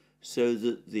so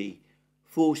that the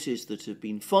forces that have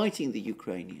been fighting the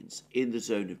Ukrainians in the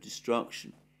zone of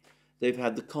destruction, they've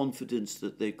had the confidence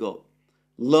that they've got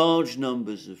large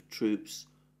numbers of troops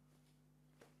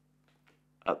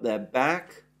at their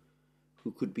back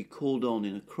who could be called on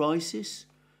in a crisis,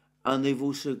 and they've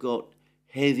also got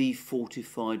heavy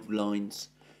fortified lines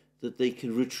that they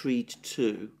can retreat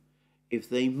to if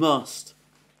they must.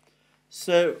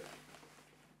 So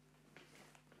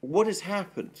what has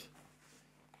happened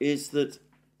is that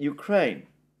Ukraine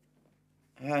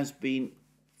has been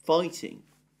fighting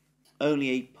only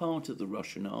a part of the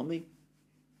Russian army,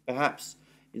 perhaps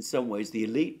in some ways the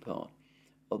elite part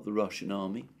of the Russian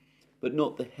army, but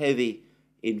not the heavy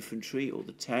infantry or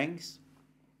the tanks.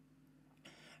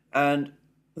 And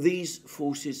these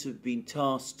forces have been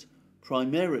tasked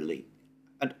primarily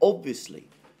and obviously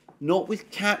not with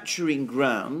capturing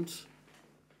ground,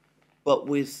 but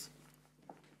with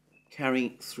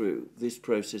carrying through this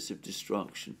process of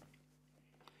destruction.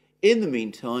 In the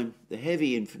meantime, the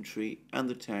heavy infantry and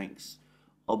the tanks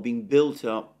are being built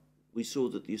up. We saw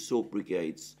that the assault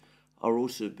brigades are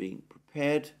also being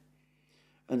prepared,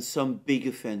 and some big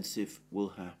offensive will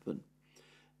happen.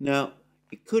 Now,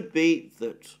 it could be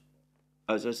that,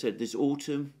 as I said, this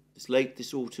autumn, late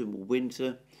this autumn or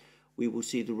winter, we will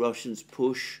see the Russians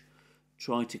push,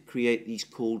 try to create these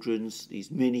cauldrons, these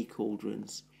mini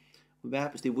cauldrons.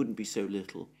 Perhaps they wouldn't be so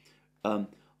little.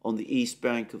 On the east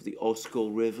bank of the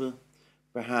Oskol River,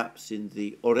 perhaps in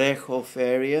the Orechov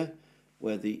area,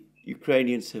 where the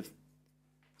Ukrainians have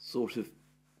sort of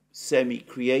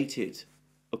semi-created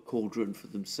a cauldron for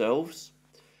themselves.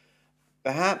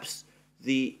 Perhaps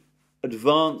the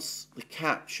advance, the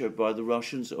capture by the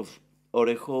Russians of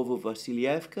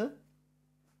Orekhovo-Vasilyevka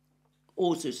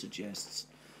also suggests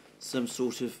some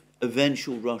sort of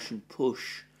eventual Russian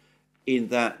push in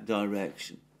that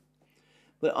direction.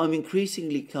 But I'm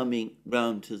increasingly coming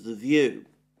round to the view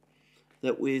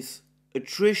that with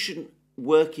attrition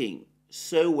working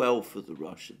so well for the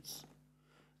Russians,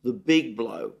 the big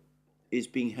blow is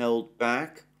being held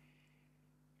back,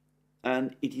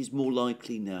 and it is more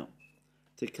likely now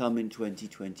to come in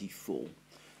 2024.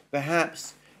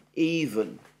 Perhaps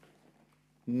even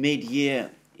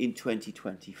mid-year in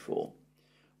 2024,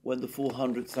 when the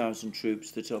 400,000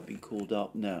 troops that are being called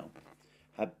up now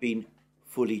have been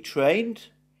fully trained,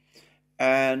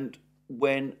 and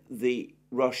when the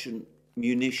Russian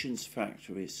munitions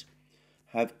factories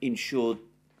have ensured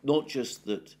not just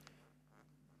that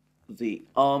the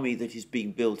army that is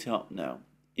being built up now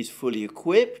is fully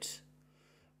equipped,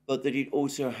 but that it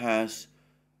also has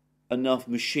enough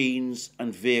machines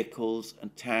and vehicles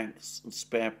and tanks and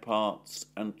spare parts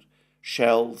and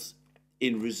shells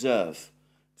in reserve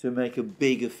to make a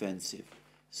big offensive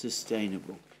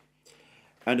sustainable.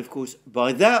 And of course,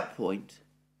 by that point,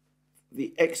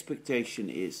 the expectation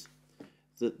is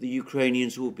that the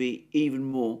Ukrainians will be even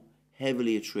more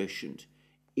heavily attritioned,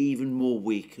 even more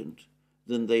weakened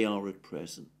than they are at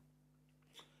present.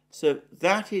 So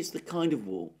that is the kind of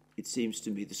war, it seems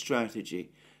to me, the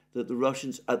strategy that the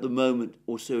Russians at the moment,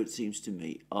 or so it seems to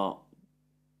me, are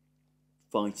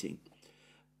fighting.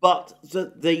 But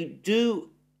that they do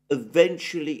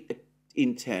eventually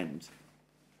intend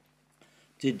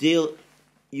to deal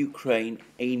Ukraine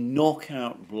a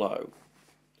knockout blow.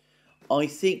 I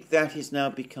think that has now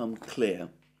become clear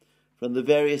from the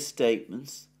various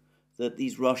statements that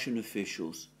these Russian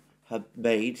officials have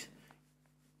made,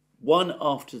 one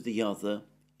after the other,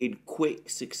 in quick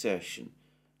succession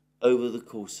over the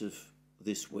course of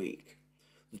this week.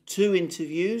 The two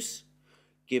interviews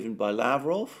given by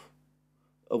Lavrov,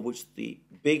 of which the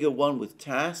bigger one with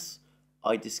TASS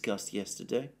I discussed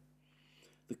yesterday,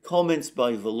 the comments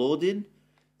by Volodin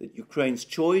that Ukraine's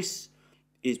choice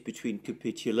is between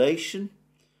capitulation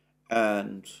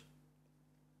and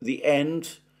the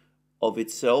end of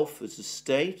itself as a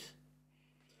state,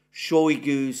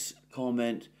 Shoigu's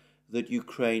comment that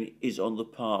Ukraine is on the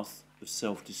path of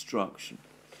self-destruction.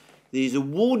 These are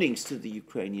warnings to the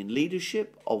Ukrainian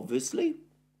leadership, obviously,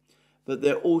 but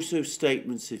they're also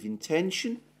statements of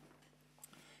intention,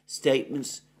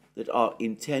 statements that are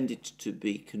intended to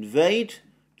be conveyed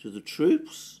to the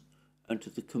troops and to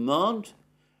the command.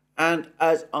 And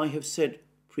as I have said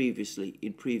previously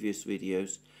in previous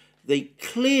videos, they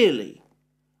clearly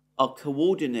are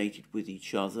coordinated with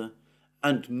each other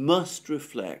and must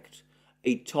reflect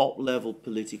a top-level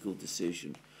political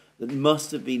decision that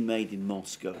must have been made in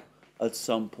Moscow at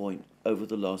some point over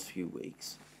the last few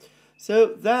weeks. So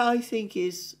that, I think,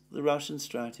 is the Russian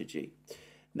strategy.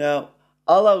 Now,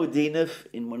 Budanov,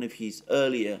 in one of his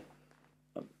earlier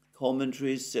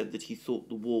commentaries, said that he thought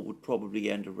the war would probably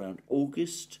end around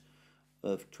August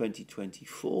of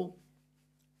 2024.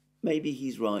 Maybe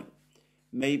he's right.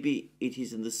 Maybe it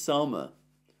is in the summer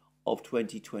of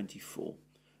 2024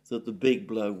 that the big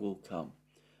blow will come.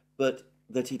 But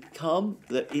that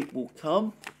it will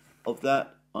come, of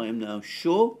that I am now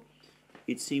sure.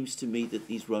 It seems to me that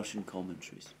these Russian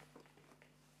commentaries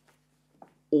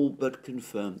all but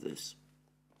confirm this.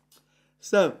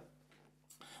 So,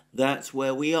 that's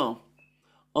where we are.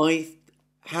 I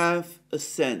have a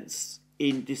sense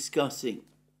in discussing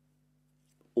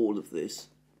all of this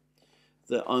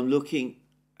that I'm looking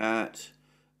at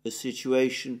a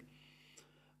situation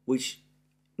which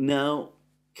now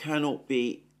cannot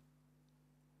be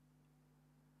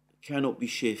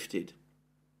shifted.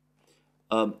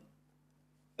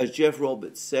 As Jeff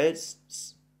Roberts says,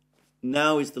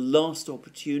 now is the last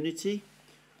opportunity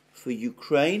for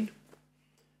Ukraine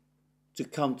to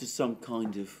come to some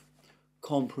kind of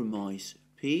compromise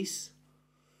peace.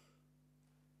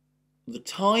 The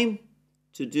time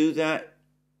to do that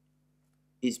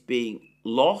is being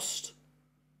lost.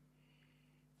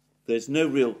 There's no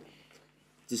real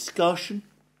discussion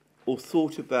or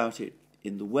thought about it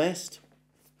in the West.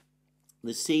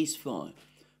 The ceasefire,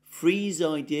 freeze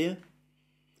idea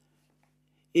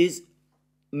is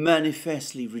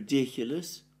manifestly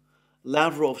ridiculous.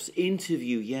 Lavrov's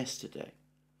interview yesterday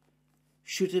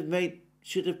should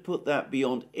have put that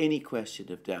beyond any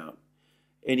question of doubt,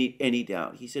 any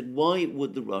doubt. He said, why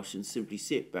would the Russians simply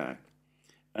sit back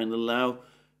and allow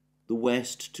the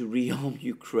West to rearm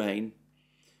Ukraine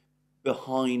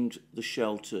behind the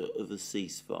shelter of a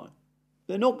ceasefire?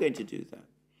 They're not going to do that.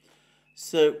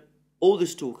 So all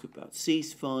this talk about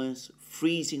ceasefires,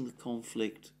 freezing the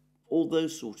conflict, all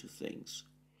those sort of things,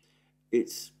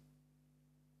 it's,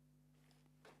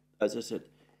 as I said,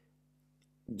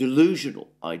 delusional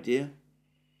idea.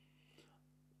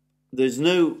 There's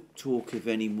no talk of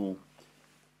any more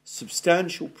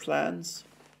substantial plans.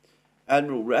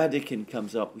 Admiral Radikin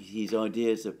comes up with his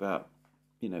ideas about,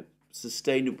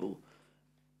 sustainable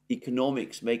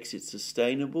economics makes it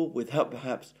sustainable without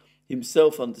perhaps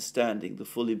himself understanding the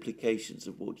full implications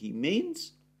of what he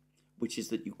means, which is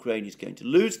that Ukraine is going to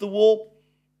lose the war.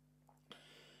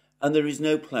 And there is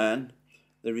no plan.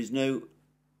 There is no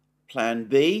plan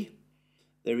B.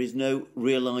 There is no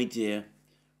real idea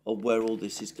of where all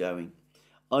this is going.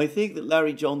 I think that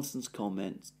Larry Johnson's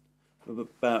comments from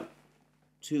about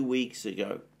 2 weeks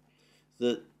ago,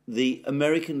 that the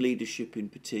American leadership in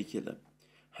particular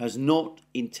has not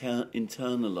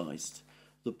internalized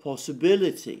the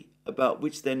possibility about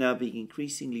which they're now being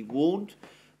increasingly warned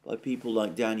by people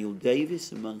like Daniel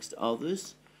Davis, amongst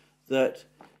others, that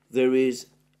there is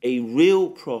a real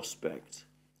prospect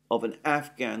of an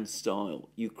Afghan-style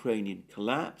Ukrainian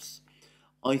collapse.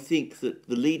 I think that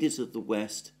the leaders of the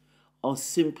West are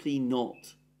simply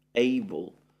not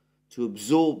able to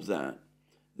absorb that.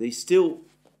 They still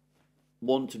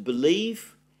want to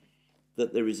believe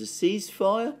that there is a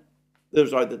ceasefire,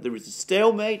 that there is a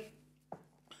stalemate,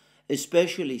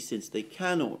 especially since they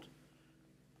cannot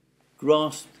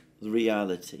grasp the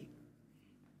reality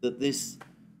that this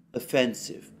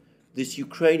offensive, this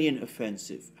Ukrainian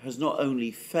offensive, has not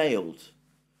only failed,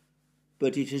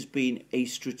 but it has been a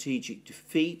strategic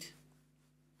defeat.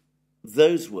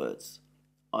 Those words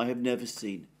I have never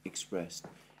seen expressed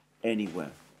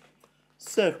anywhere.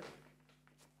 So,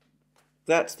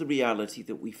 that's the reality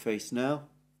that we face now.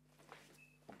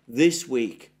 This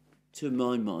week, to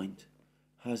my mind,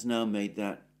 has now made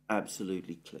that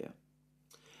absolutely clear.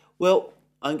 Well,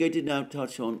 I'm going to now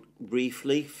touch on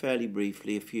fairly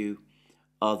briefly, a few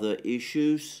other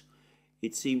issues.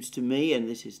 It seems to me, and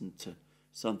this isn't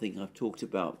something I've talked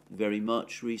about very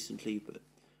much recently, but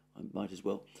I might as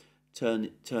well turn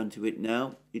to it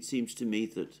now. It seems to me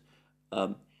that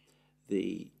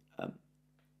the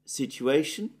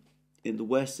situation in the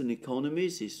Western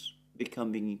economies is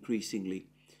becoming increasingly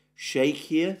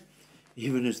shakier,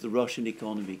 even as the Russian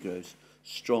economy grows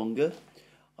stronger.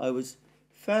 I was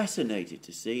fascinated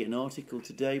to see an article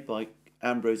today by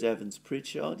Ambrose Evans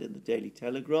Pritchard in the Daily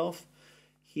Telegraph.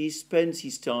 He spends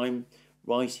his time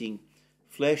writing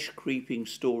flesh-creeping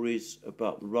stories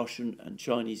about the Russian and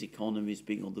Chinese economies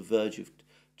being on the verge of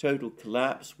total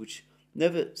collapse, which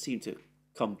never seem to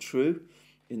come true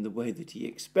in the way that he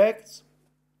expects.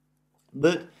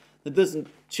 But that doesn't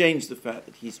change the fact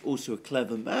that he's also a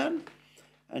clever man,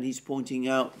 and he's pointing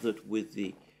out that with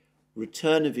the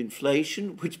return of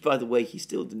inflation, which, by the way, he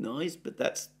still denies, but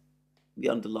that's the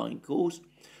underlying cause,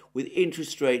 with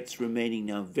interest rates remaining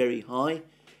now very high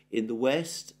in the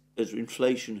West as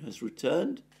inflation has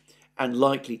returned and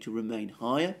likely to remain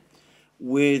higher,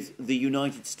 with the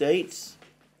United States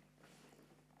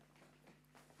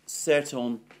set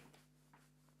on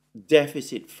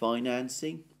deficit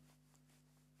financing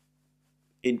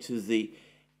into the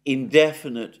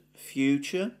indefinite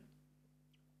future.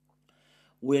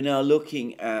 We're now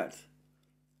looking at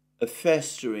a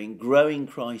festering, growing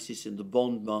crisis in the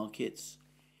bond markets,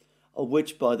 of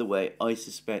which, by the way, I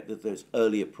suspect that there's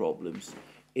earlier problems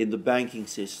in the banking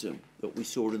system that we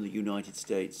saw in the United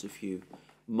States a few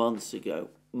months ago,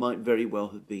 might very well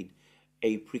have been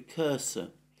a precursor.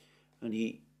 And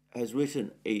he has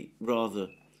written a rather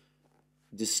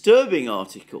disturbing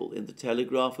article in the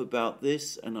Telegraph about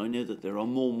this, and I know that there are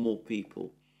more and more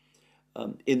people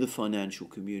in the financial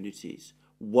communities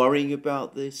worrying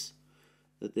about this,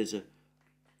 that there's a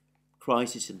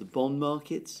crisis in the bond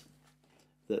markets,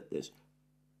 that there's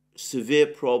severe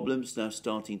problems now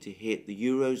starting to hit the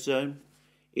Eurozone.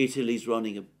 Italy's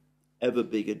running an ever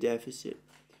bigger deficit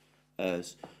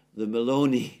as the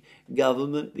Meloni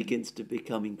government begins to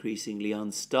become increasingly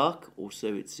unstuck, or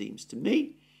so it seems to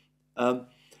me. And,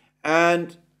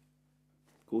 of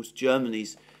course,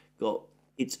 Germany's got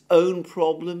its own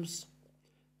problems.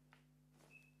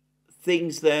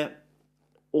 Things there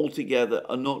altogether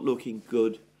are not looking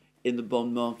good in the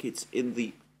bond markets, in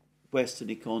the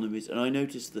Western economies. And I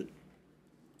noticed that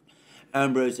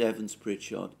Ambrose Evans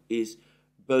Pritchard is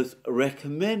both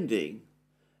recommending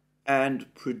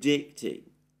and predicting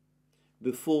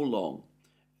before long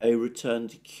a return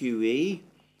to QE.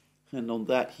 And on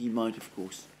that he might, of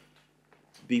course,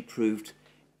 be proved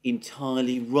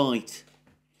entirely right.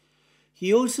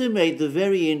 He also made the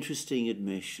very interesting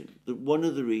admission that one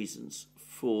of the reasons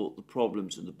for the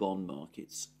problems in the bond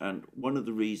markets, and one of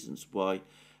the reasons why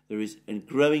there is a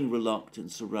growing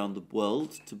reluctance around the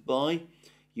world to buy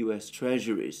US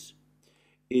treasuries,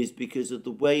 is because of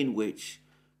the way in which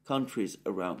countries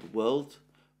around the world,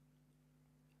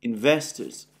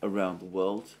 investors around the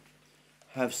world,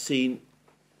 have seen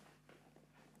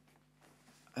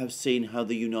how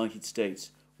the United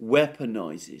States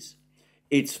weaponizes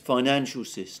its financial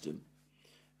system,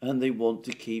 and they want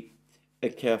to keep a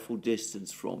careful distance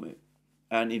from it.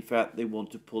 And in fact, they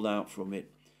want to pull out from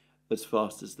it as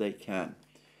fast as they can.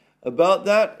 About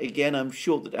that, again, I'm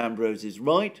sure that Ambrose is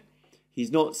right.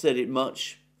 He's not said it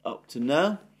much up to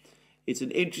now. It's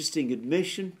an interesting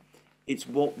admission. It's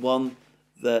one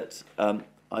that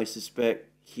I suspect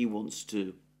he wants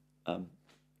to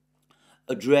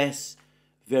address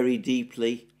very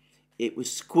deeply. It was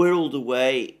squirreled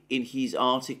away in his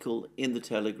article in the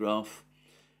Telegraph.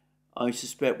 I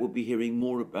suspect we'll be hearing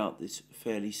more about this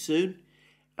fairly soon.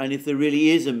 And if there really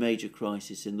is a major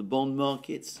crisis in the bond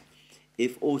markets,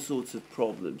 if all sorts of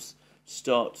problems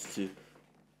start to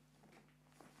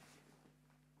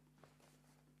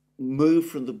move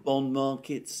from the bond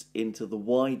markets into the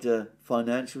wider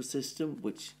financial system,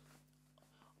 which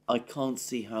I can't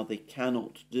see how they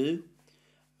cannot do,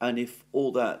 and if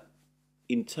all that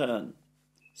in turn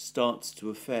starts to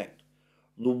affect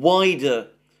the wider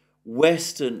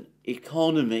Western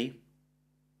economy,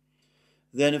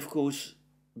 then of course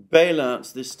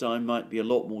bailouts this time might be a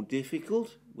lot more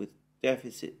difficult, with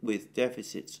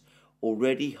deficits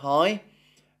already high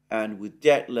and with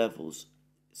debt levels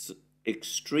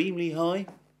extremely high.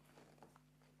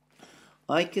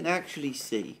 I can actually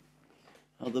see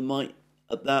how there might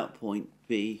at that point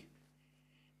be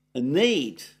a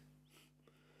need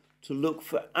to look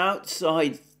for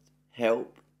outside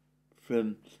help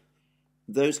from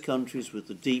those countries with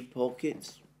the deep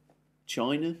pockets,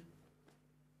 China,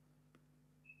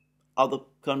 other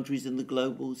countries in the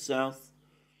global south.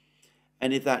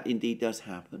 And if that indeed does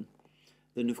happen,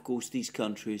 then of course these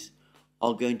countries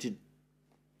are going to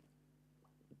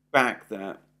back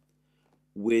that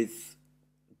with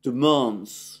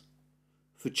demands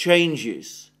for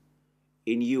changes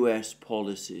in US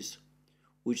policies,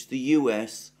 which the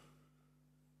US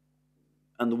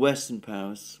and the Western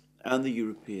powers and the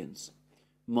Europeans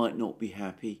might not be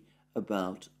happy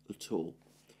about at all.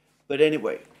 But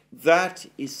anyway, that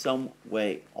is some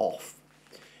way off.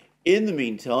 In the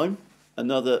meantime,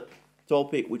 another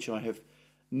topic which I have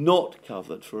not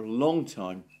covered for a long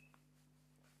time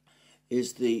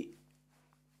is the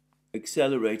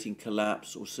accelerating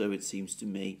collapse, or so it seems to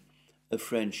me, of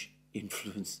French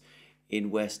influence in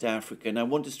West Africa. And I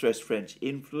want to stress French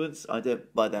influence. I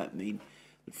don't by that mean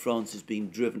that France is being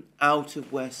driven out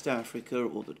of West Africa,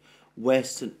 or that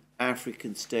Western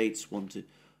African states want to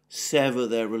sever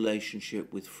their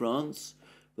relationship with France.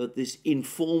 But this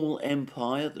informal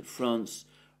empire that France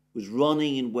was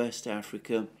running in West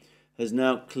Africa has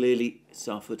now clearly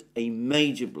suffered a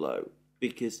major blow,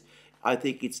 because I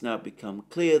think it's now become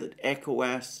clear that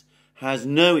ECOWAS has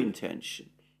no intention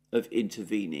of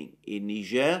intervening in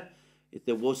Niger. If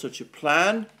there was such a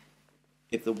plan,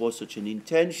 if there was such an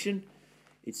intention,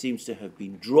 it seems to have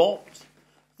been dropped.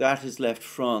 That has left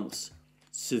France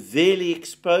severely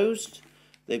exposed.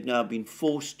 They've now been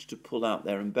forced to pull out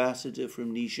their ambassador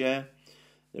from Niger.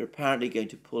 They're apparently going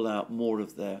to pull out more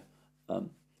of their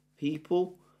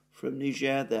people from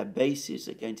Niger. Their bases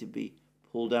are going to be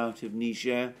pulled out of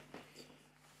Niger.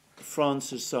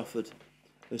 France has suffered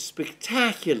a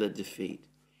spectacular defeat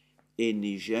in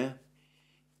Niger,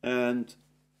 and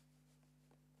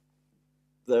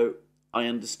though I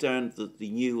understand that the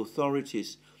new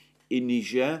authorities in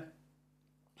Niger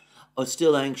are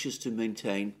still anxious to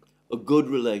maintain a good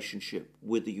relationship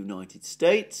with the United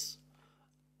States,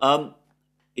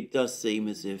 it does seem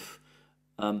as if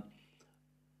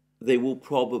they will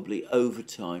probably over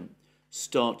time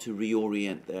start to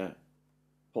reorient their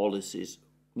policies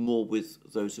more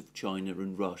with those of China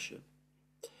and Russia.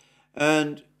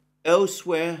 And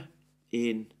elsewhere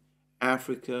in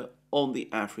Africa, on the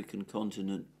African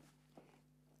continent,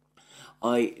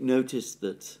 I noticed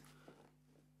that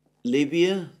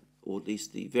Libya, or at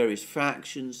least the various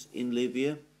factions in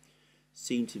Libya,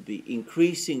 seem to be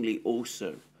increasingly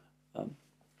also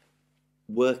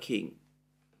working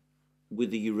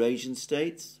with the Eurasian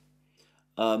states.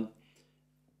 There's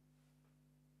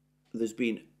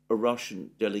been a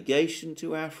Russian delegation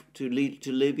to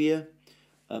Libya.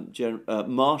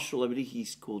 Marshal, I believe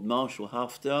he's called Marshal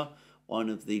Haftar, one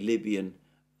of the Libyan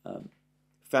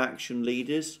faction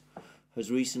leaders,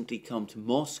 has recently come to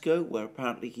Moscow, where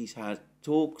apparently he's had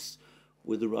talks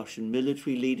with the Russian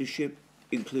military leadership,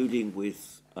 including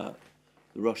with the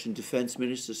Russian defense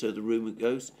minister, so the rumor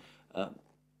goes,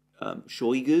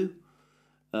 Shoigu.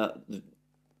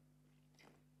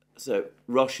 So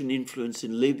Russian influence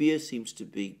in Libya seems to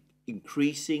be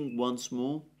increasing once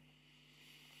more.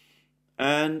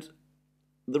 And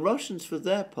the Russians, for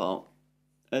their part,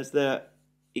 as their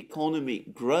economy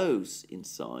grows in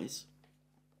size,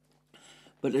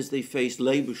 but as they face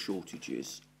labour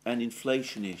shortages and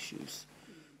inflation issues,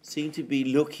 seem to be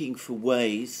looking for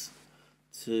ways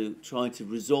to try to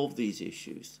resolve these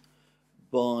issues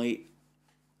by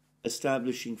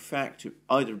establishing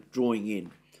either drawing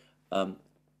in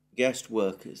guest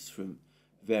workers from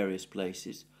various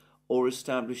places, or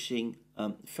establishing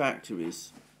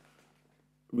factories,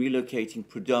 relocating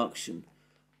production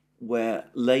where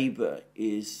labour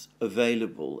is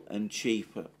available and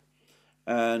cheaper.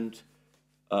 And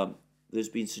there's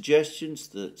been suggestions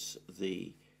that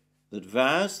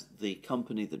VAZ, the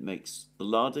company that makes the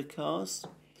Lada cars,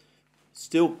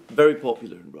 still very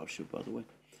popular in Russia, by the way,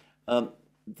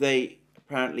 they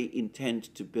apparently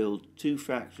intend to build 2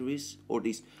 factories, or at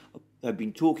least have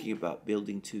been talking about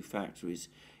building 2 factories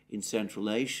in Central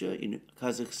Asia, in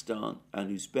Kazakhstan and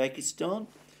Uzbekistan.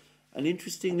 And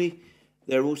interestingly,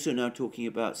 they're also now talking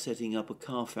about setting up a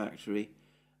car factory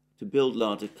to build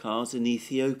Lada cars in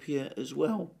Ethiopia as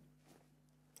well.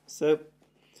 So,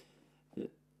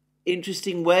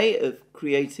 interesting way of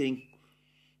creating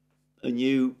a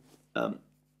new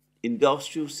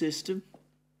industrial system.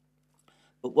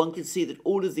 But one can see that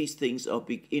all of these things are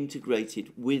being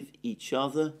integrated with each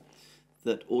other,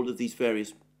 that all of these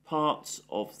various parts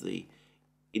of the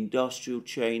industrial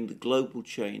chain, the global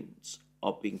chains,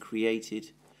 are being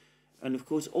created. And of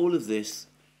course, all of this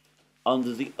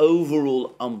under the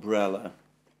overall umbrella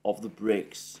of the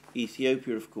BRICS.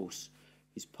 Ethiopia, of course,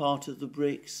 is part of the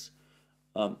BRICS.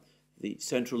 The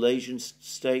Central Asian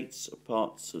states are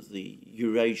parts of the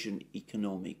Eurasian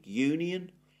Economic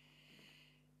Union.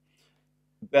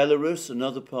 Belarus,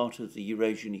 another part of the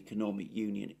Eurasian Economic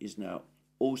Union, is now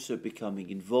also becoming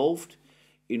involved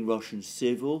in Russian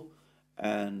civil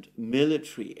and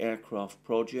military aircraft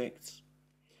projects.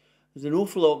 There's an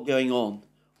awful lot going on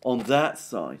that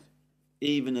side,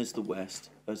 even as the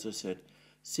West, as I said,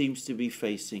 seems to be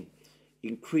facing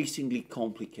increasingly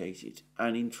complicated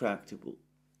and intractable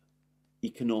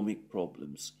economic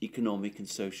problems, economic and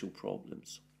social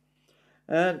problems.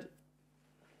 And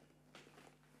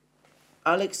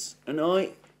Alex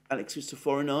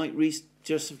Christopher and I,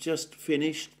 have just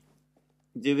finished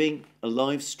doing a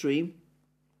live stream,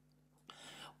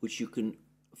 which you can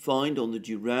find on the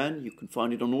Duran. You can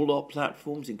find it on all our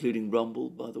platforms, including Rumble,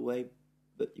 by the way.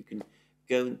 But you can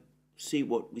go and see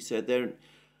what we said there.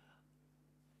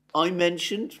 I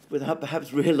mentioned, without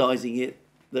perhaps realizing it,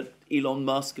 that Elon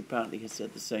Musk apparently has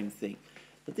said the same thing.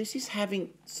 But this is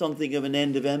having something of an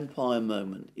end of empire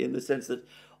moment, in the sense that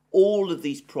all of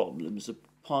these problems are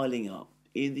piling up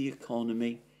in the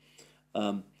economy,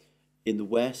 in the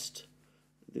West,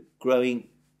 the growing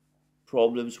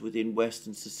problems within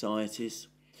Western societies,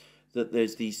 that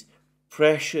there's these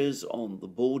pressures on the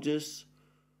borders,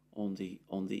 on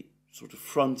the sort of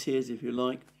frontiers, if you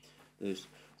like. There's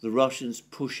the Russians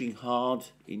pushing hard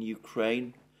in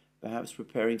Ukraine, perhaps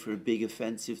preparing for a big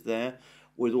offensive there,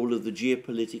 with all of the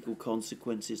geopolitical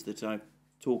consequences that I've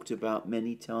talked about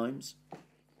many times.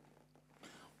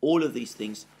 All of these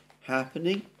things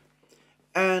happening,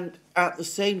 and at the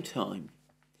same time,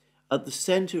 at the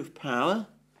center of power,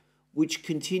 which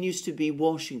continues to be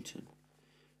Washington,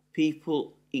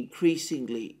 people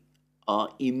increasingly are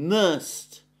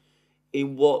immersed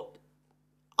in what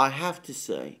I have to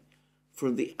say,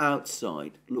 from the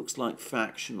outside, looks like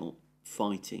factional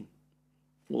fighting.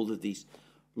 All of these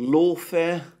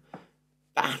lawfare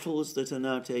battles that are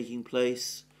now taking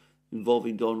place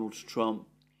involving Donald Trump,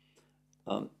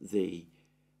 the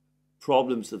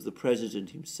problems of the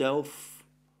president himself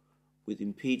with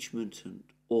impeachment and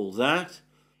all that.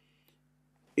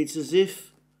 It's as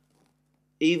if,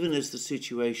 even as the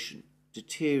situation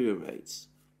deteriorates,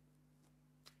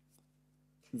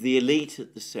 the elite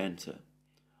at the centre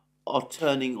are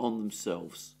turning on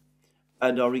themselves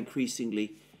and are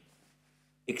increasingly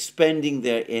expending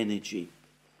their energy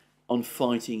on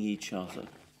fighting each other.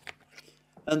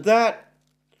 And that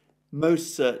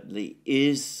most certainly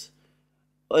is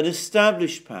an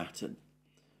established pattern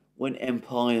when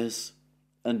empires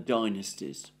and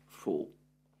dynasties fall.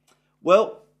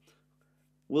 Well,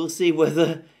 we'll see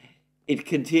whether it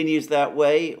continues that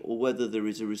way or whether there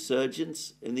is a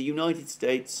resurgence. In the United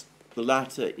States, the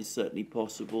latter is certainly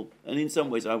possible, and in some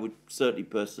ways I would certainly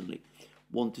personally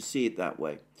want to see it that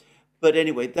way. But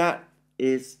anyway, that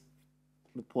is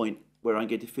the point where I'm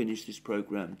going to finish this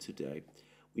program today.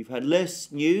 We've had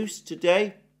less news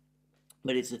today,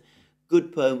 but it's a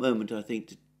good moment, I think,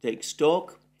 to take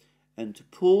stock and to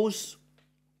pause.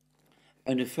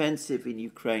 An offensive in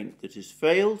Ukraine that has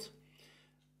failed,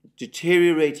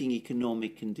 deteriorating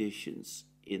economic conditions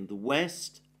in the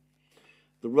West,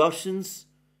 the Russians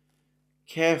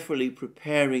carefully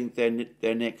preparing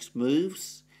their next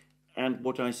moves, and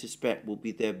what I suspect will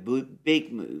be their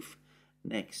big move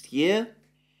next year.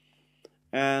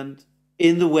 And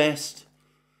in the West,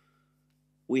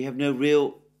 we have no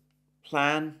real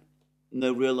plan,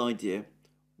 no real idea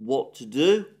what to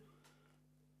do.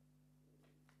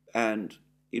 And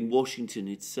in Washington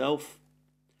itself,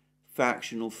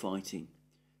 factional fighting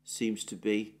seems to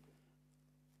be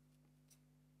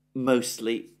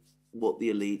mostly what the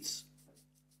elites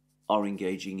are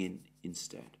engaging in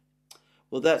instead.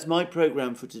 Well, that's my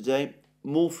program for today.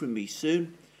 More from me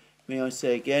soon. May I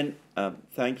say again,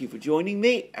 thank you for joining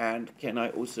me, and can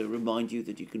I also remind you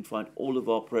that you can find all of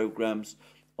our programs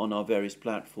on our various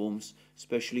platforms,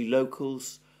 especially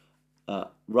Locals,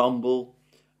 Rumble,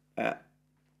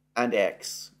 and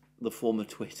X, the former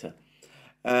Twitter.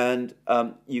 And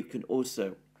you can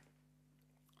also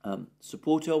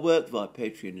support our work via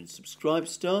Patreon and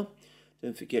Subscribestar.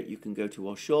 Don't forget you can go to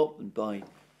our shop and buy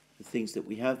the things that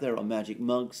we have there, our magic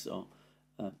mugs, our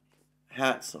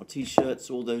hats, our t-shirts,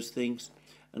 all those things.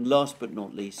 And last but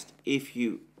not least, if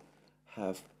you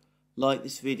have liked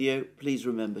this video, please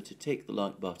remember to tick the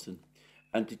like button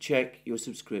and to check your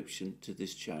subscription to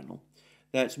this channel.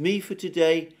 That's me for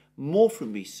today. More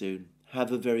from me soon.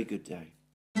 Have a very good day.